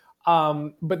album,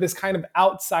 but this kind of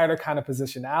outsider kind of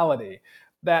positionality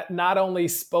that not only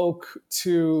spoke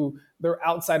to their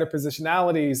outsider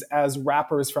positionalities as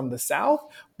rappers from the South,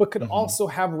 but could also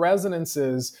have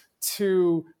resonances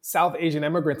to South Asian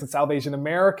immigrants and South Asian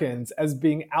Americans as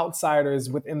being outsiders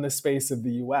within the space of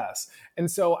the US. And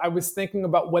so I was thinking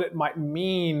about what it might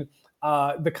mean,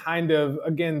 the kind of,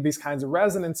 again, these kinds of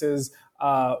resonances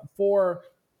for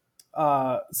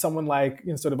someone like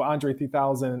sort of Andre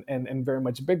 3000 and very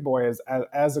much Big Boy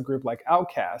as a group like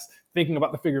Outkast, thinking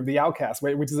about the figure of the outcast,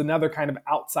 right, which is another kind of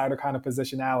outsider kind of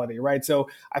positionality, right? So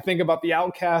I think about the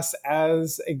outcast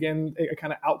as, again, a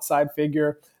kind of outside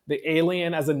figure, the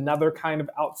alien as another kind of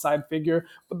outside figure,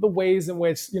 but the ways in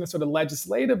which, sort of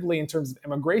legislatively in terms of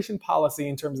immigration policy,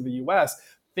 in terms of the US,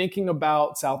 thinking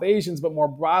about South Asians, but more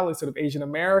broadly, sort of Asian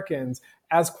Americans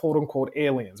as quote unquote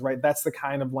aliens, right? That's the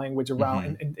kind of language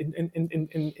around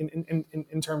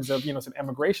in terms of, sort of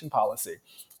immigration policy.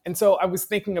 And so I was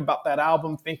thinking about that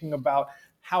album, thinking about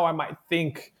how I might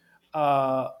think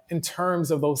in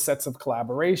terms of those sets of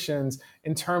collaborations,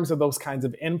 in terms of those kinds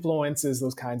of influences,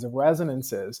 those kinds of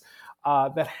resonances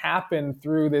that happen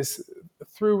through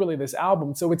really this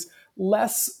album. So it's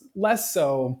less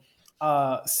so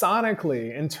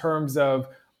sonically in terms of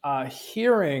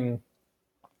hearing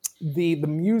the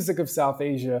music of South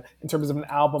Asia in terms of an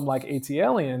album like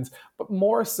ATLiens, but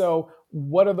more so,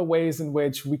 what are the ways in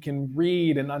which we can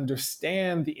read and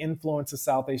understand the influence of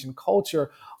South Asian culture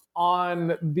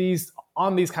on these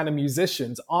kind of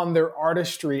musicians, on their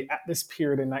artistry at this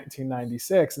period in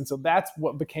 1996. And so that's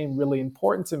what became really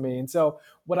important to me. And so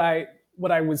what I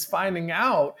was finding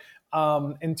out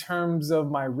in terms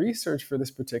of my research for this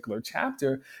particular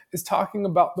chapter is talking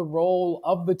about the role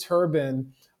of the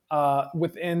turban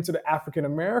within sort of African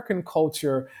American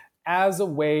culture as a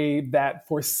way that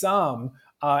for some,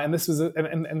 and this was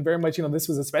and very much, this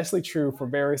was especially true for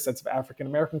various sets of African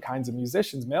American kinds of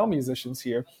musicians, male musicians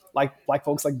here, like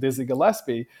folks like Dizzy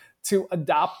Gillespie, to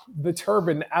adopt the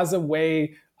turban as a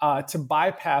way to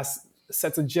bypass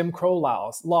sets of Jim Crow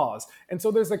laws. And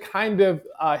so there's a kind of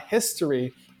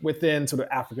history within sort of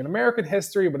African American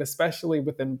history, but especially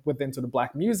within sort of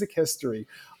Black music history,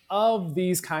 of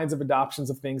these kinds of adoptions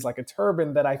of things like a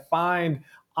turban that I find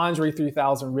Andre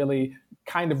 3000 really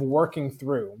kind of working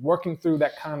through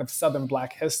that kind of Southern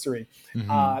Black history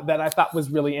that I thought was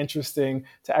really interesting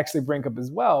to actually bring up as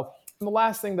well. And the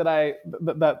last thing that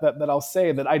I'll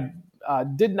say that I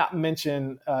did not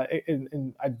mention,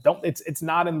 it's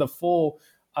not in the full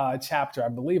chapter. I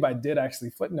believe I did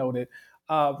actually footnote it,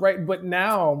 right? But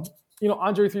now,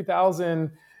 Andre 3000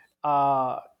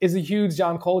 is a huge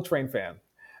John Coltrane fan.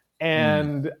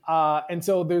 And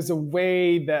so there's a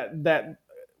way that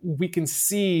we can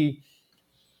see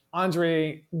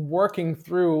Andre working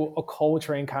through a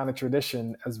Coltrane kind of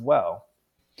tradition as well.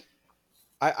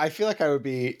 I feel like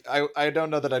I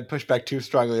don't know that I'd push back too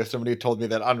strongly if somebody told me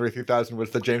that Andre 3000 was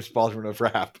the James Baldwin of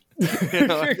rap. I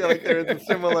feel like there's a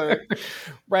similar...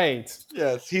 Right.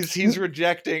 Yes, he's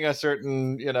rejecting a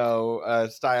certain,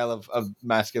 style of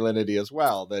masculinity as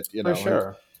well. That, For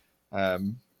sure.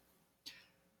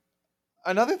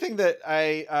 Another thing that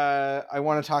I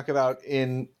want to talk about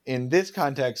in this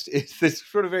context is this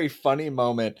sort of very funny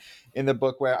moment in the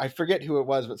book where I forget who it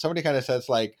was, but somebody kind of says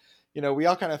like, we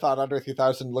all kind of thought Andre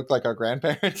 3000 looked like our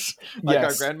grandparents, like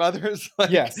our grandmothers. Like,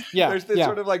 yes, yeah. There's this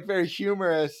sort of like very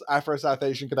humorous Afro-South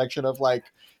Asian connection of like,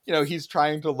 he's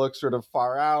trying to look sort of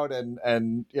far out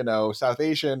and South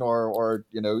Asian or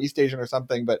East Asian or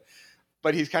something, but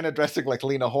he's kind of dressing like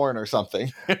Lena Horne or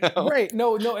something. Right.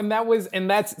 No. And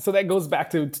that goes back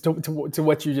to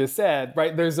what you just said,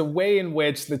 right? There's a way in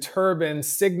which the turban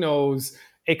signals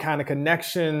a kind of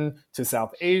connection to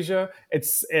South Asia.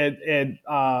 It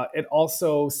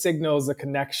also signals a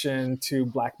connection to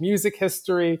Black music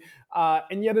history.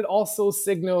 And yet it also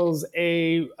signals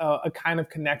a kind of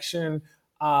connection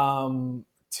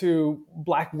to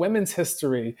Black women's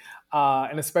history,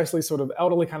 and especially sort of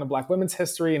elderly kind of Black women's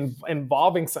history, and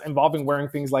involving wearing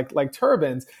things like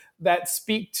turbans that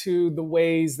speak to the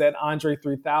ways that Andre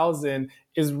 3000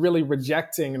 is really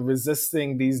rejecting and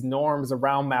resisting these norms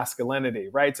around masculinity,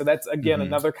 right? So that's, again,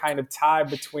 another kind of tie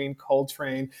between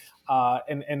Coltrane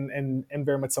and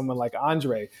very much someone like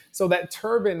Andre. So that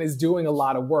turban is doing a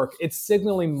lot of work. It's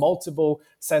signaling multiple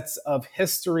sets of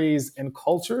histories and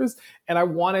cultures. And I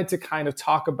wanted to kind of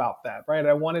talk about that, right?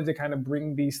 I wanted to kind of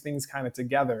bring these things kind of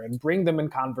together and bring them in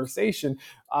conversation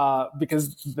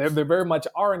because they very much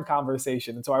are in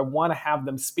conversation. And so I want to have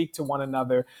them speak to one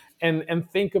another and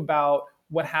think about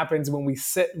what happens when we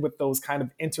sit with those kind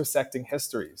of intersecting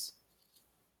histories.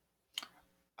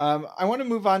 I want to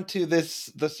move on to the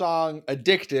song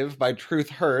Addictive by Truth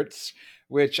Hurts,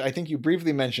 which I think you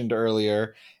briefly mentioned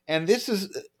earlier. And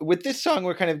with this song,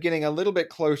 we're kind of getting a little bit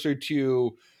closer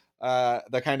to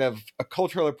the kind of a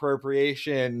cultural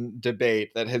appropriation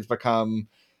debate that has become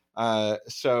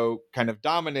so kind of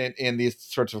dominant in these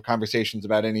sorts of conversations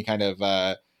about any kind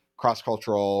of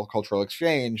cultural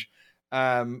exchange.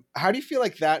 How do you feel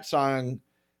like that song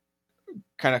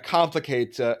kind of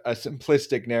complicates a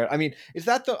simplistic narrative. I mean, is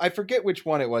that I forget which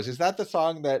one it was. Is that the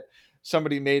song that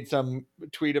somebody made some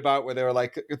tweet about where they were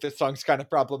like, this song's kind of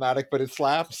problematic, but it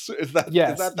slaps? Is that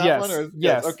one? Or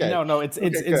yes. Okay. No, it's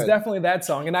definitely that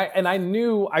song. And I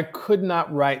knew I could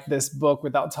not write this book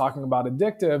without talking about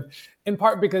Addictive, in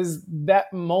part because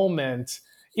that moment,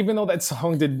 even though that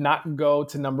song did not go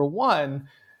to number one,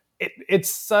 it's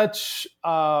such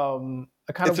a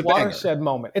kind of watershed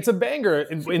moment. It's a banger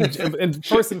in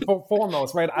first and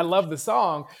foremost, right? I love the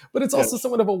song, but it's also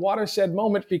somewhat of a watershed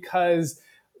moment because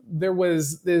there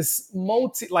was this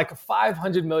like a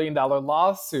 $500 million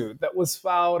lawsuit that was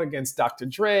filed against Dr.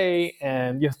 Dre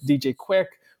and DJ Quick,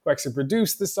 who actually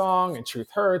produced the song, and Truth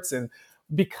Hurts. And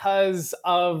because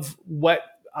of what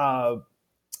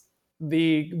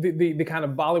the kind of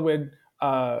Bollywood,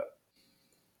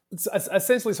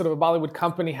 essentially sort of a Bollywood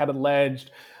company had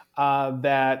alleged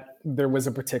that there was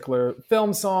a particular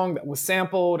film song that was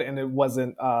sampled and it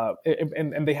wasn't,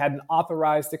 and they hadn't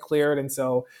authorized it, cleared. And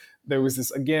so there was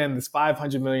this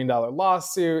 $500 million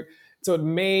lawsuit. So it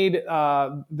made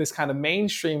this kind of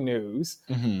mainstream news.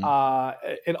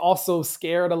 It also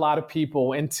scared a lot of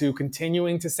people into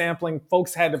continuing to sampling.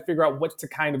 Folks had to figure out what to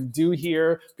kind of do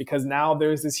here because now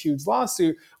there's this huge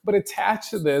lawsuit. But attached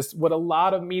to this, what a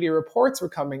lot of media reports were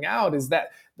coming out is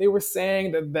that they were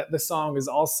saying that the song is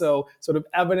also sort of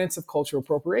evidence of cultural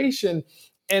appropriation.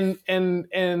 And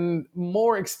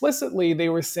more explicitly, they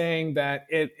were saying that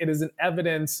it is an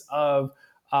evidence of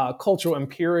cultural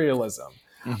imperialism.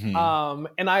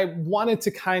 And I wanted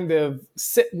to kind of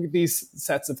sit with these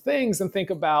sets of things and think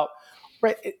about,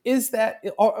 right, is that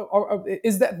the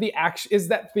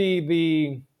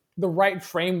right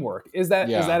framework? Is that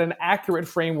an accurate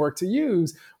framework to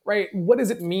use? Right? What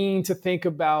does it mean to think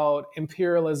about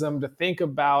imperialism, to think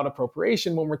about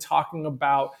appropriation when we're talking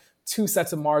about two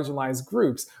sets of marginalized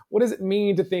groups? What does it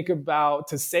mean to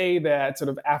say that sort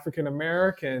of African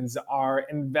Americans are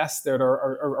invested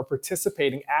or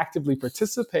actively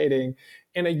participating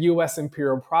in a U.S.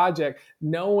 imperial project,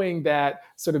 knowing that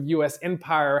sort of U.S.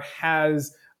 empire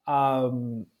has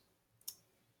been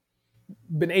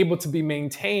able to be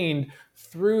maintained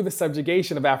through the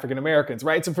subjugation of African Americans,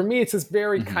 right? So for me, it's this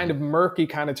very kind of murky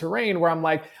kind of terrain where I'm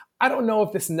like, I don't know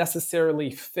if this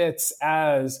necessarily fits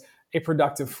as a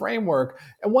productive framework.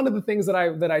 And one of the things that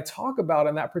I talk about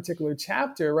in that particular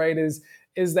chapter, right, is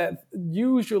that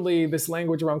usually this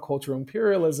language around cultural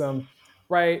imperialism,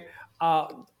 right,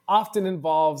 often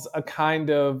involves a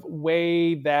kind of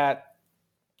way that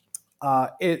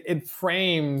it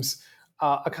frames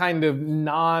a kind of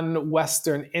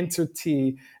non-Western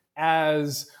entity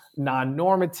as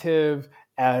non-normative,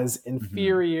 as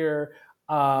inferior,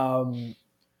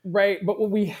 right? But what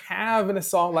we have in a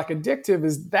song like Addictive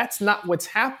is that's not what's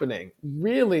happening,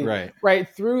 really. Right?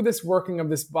 Through this working of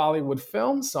this Bollywood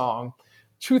film song,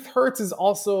 Truth Hurts is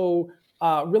also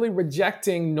really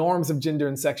rejecting norms of gender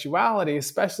and sexuality,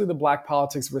 especially the Black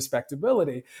politics of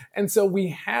respectability. And so we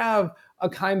have a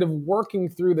kind of working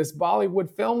through this Bollywood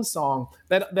film song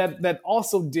that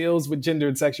also deals with gender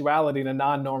and sexuality in a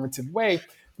non-normative way.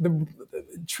 The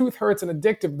Truth Hurts and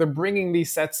Addictive, they're bringing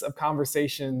these sets of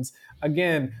conversations,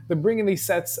 again, they're bringing these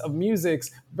sets of musics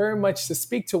very much to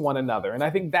speak to one another. And I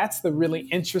think that's the really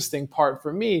interesting part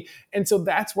for me. And so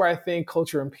that's where I think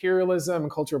cultural imperialism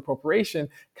and cultural appropriation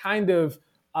kind of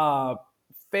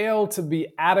fail to be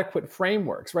adequate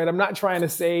frameworks, right? I'm not trying to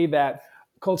say that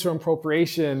cultural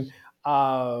appropriation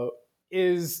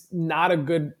is not a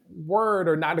good word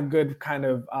or not a good kind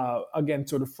of, again,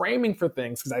 sort of framing for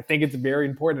things, because I think it's very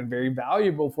important and very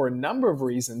valuable for a number of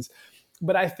reasons.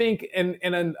 But I think,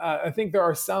 I think there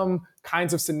are some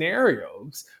kinds of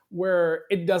scenarios where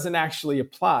it doesn't actually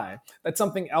apply, that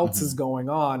something else is going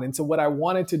on. And so what I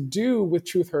wanted to do with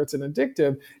Truth Hurts and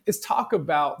Addictive is talk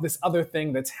about this other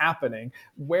thing that's happening,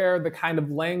 where the kind of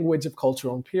language of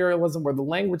cultural imperialism, where the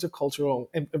language of cultural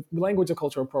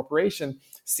appropriation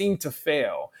seem to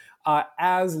fail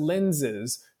as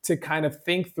lenses to kind of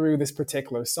think through this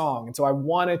particular song. And so I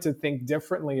wanted to think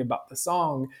differently about the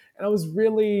song. And I was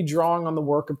really drawing on the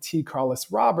work of T. Carlos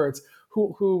Roberts,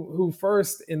 who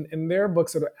first in their book,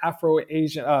 sort of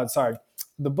Afro-Asian,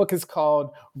 the book is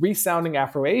called Resounding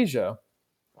Afro-Asia,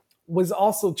 was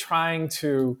also trying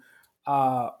to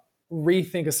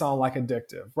rethink a song like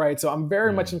Addictive, right? So I'm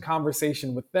very much in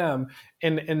conversation with them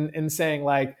in saying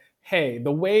like, hey,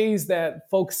 the ways that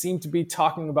folks seem to be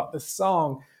talking about this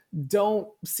song don't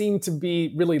seem to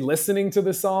be really listening to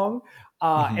the song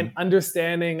and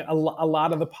understanding a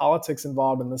lot of the politics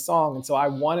involved in the song. And so I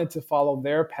wanted to follow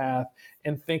their path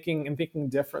and thinking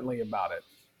differently about it.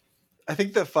 I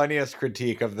think the funniest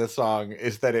critique of the song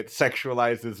is that it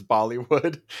sexualizes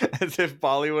Bollywood as if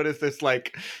Bollywood is this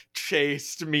like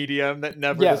chaste medium that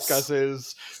never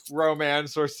discusses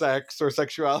romance or sex or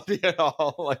sexuality at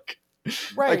all. Like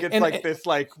it's like this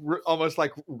like almost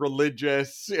like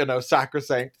religious,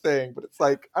 sacrosanct thing. But it's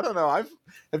like, I don't know.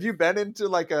 Have you been into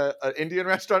like a Indian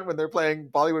restaurant when they're playing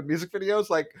Bollywood music videos?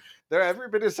 Like they're every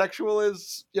bit as sexual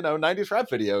as 90s rap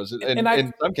videos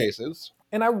in some cases.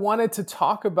 And I wanted to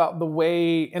talk about the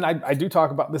way, and I do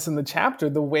talk about this in the chapter,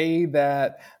 the way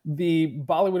that the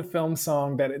Bollywood film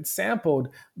song that it sampled,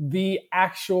 the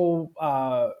actual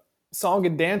song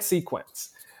and dance sequence,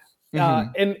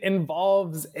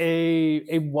 involves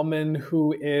a woman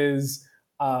who is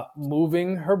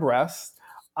moving her breast,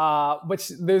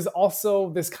 but there's also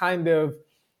this kind of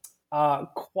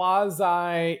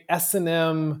quasi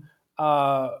S&M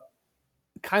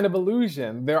kind of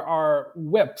illusion. There are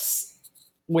whips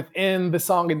within the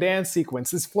song and dance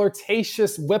sequence, this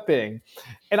flirtatious whipping.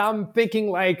 And I'm thinking,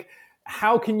 like,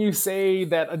 how can you say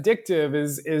that Addictive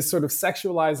is sort of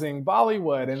sexualizing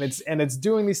Bollywood and it's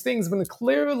doing these things when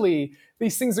clearly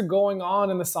these things are going on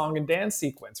in the song and dance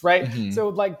sequence, right? Mm-hmm. So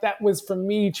like that was for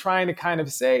me trying to kind of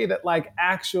say that like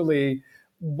actually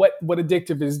what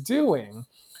Addictive is doing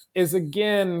is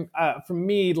again, for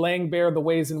me, laying bare the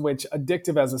ways in which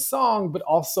Addictive as a song, but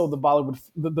also the Bollywood,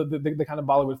 the kind of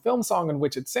Bollywood film song in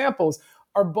which it samples,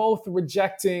 are both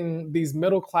rejecting these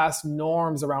middle-class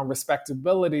norms around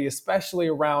respectability, especially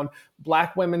around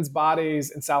Black women's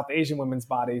bodies and South Asian women's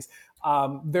bodies.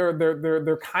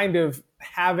 They're kind of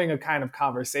having a kind of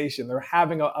conversation. They're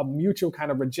having a mutual kind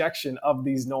of rejection of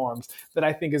these norms that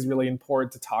I think is really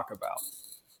important to talk about.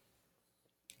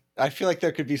 I feel like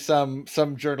there could be some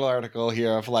journal article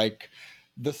here of like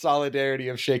the solidarity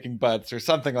of shaking butts or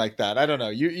something like that. I don't know.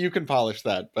 You can polish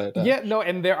that, but yeah, no.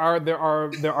 And there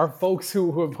are folks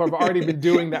who have already been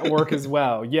doing that work as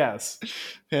well. Yes,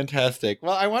 fantastic.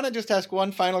 Well, I want to just ask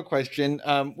one final question,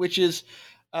 which is,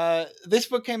 this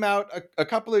book came out a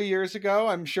couple of years ago.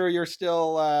 I'm sure you're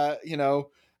still,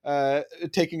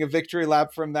 taking a victory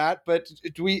lap from that. But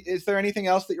is there anything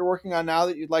else that you're working on now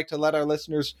that you'd like to let our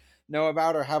listeners know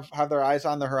about or have their eyes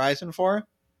on the horizon for?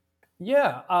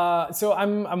 Yeah, so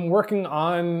I'm working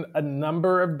on a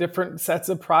number of different sets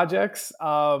of projects,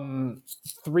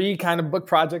 3 kind of book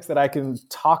projects that I can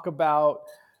talk about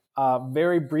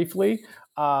very briefly.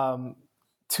 2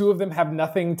 of them have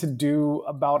nothing to do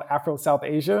about Afro-South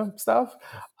Asia stuff.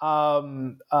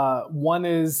 One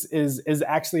is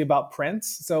actually about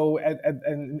Prince. So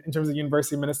in terms of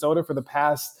University of Minnesota for the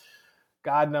past,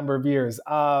 number of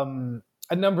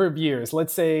years,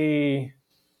 let's say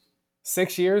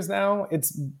 6 years now.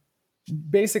 It's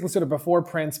basically sort of before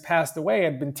Prince passed away.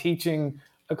 I'd been teaching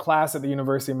a class at the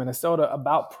University of Minnesota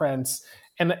about Prince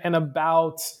and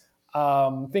about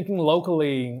thinking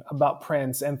locally about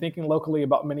Prince and thinking locally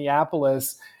about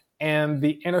Minneapolis and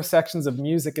the intersections of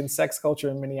music and sex culture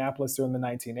in Minneapolis during the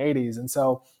 1980s. And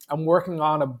so I'm working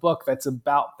on a book that's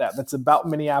about that, that's about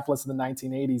Minneapolis in the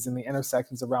 1980s and the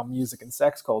intersections around music and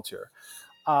sex culture.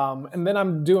 And then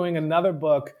I'm doing another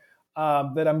book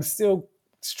that I'm still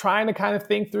trying to kind of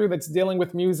think through that's dealing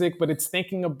with music, but it's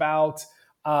thinking about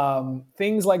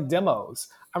things like demos.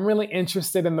 I'm really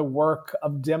interested in the work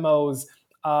of demos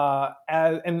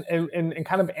and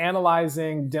kind of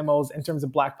analyzing demos in terms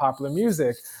of Black popular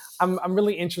music. I'm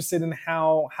really interested in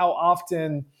how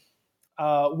often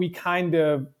we kind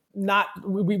of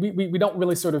we don't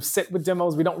really sort of sit with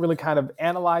demos. We don't really kind of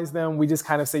analyze them. We just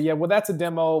kind of say, yeah, well, that's a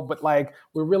demo, but like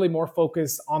we're really more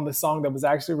focused on the song that was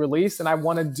actually released. And I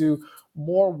want to do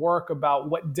more work about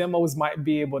what demos might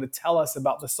be able to tell us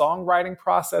about the songwriting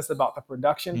process, about the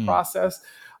production process.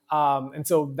 And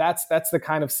so that's the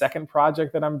kind of second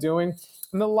project that I'm doing.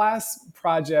 And the last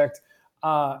project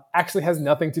actually has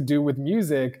nothing to do with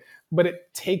music, but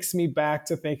it takes me back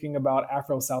to thinking about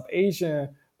Afro-South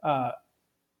Asia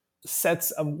sets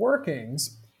of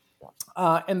workings.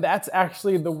 And that's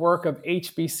actually the work of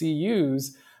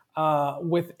HBCUs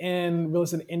within really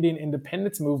sort of Indian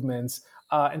independence movements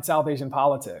in South Asian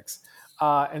politics.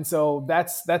 And so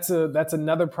that's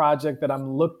another project that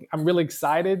I'm really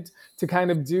excited to kind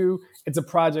of do. It's a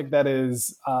project that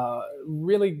is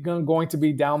really going to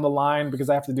be down the line because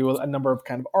I have to do a number of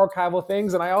kind of archival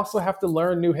things, and I also have to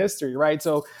learn new history, right?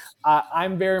 So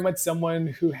I'm very much someone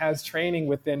who has training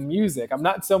within music. I'm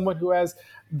not someone who has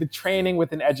the training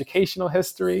within educational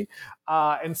history,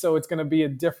 and so it's going to be a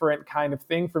different kind of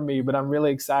thing for me. But I'm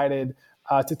really excited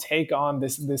to take on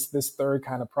this third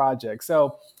kind of project.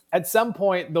 So at some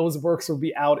point, those works will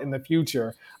be out in the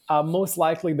future. Most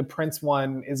likely, the Prince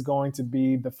one is going to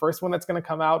be the first one that's going to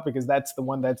come out because that's the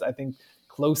one that's, I think,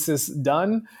 closest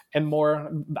done, and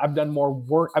more. I've done more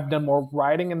work. I've done more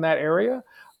writing in that area,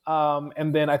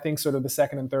 and then I think sort of the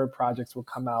second and third projects will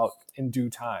come out in due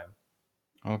time.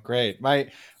 Oh, great. My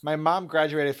mom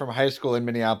graduated from high school in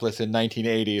Minneapolis in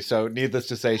 1980. So needless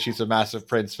to say, she's a massive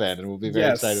Prince fan and will be very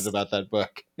excited about that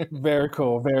book. Very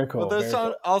cool. Very cool. Well, those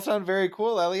all sound very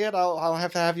cool, Elliot. I'll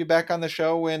have to have you back on the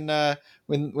show when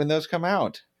those come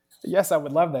out. Yes, I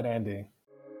would love that, Andy.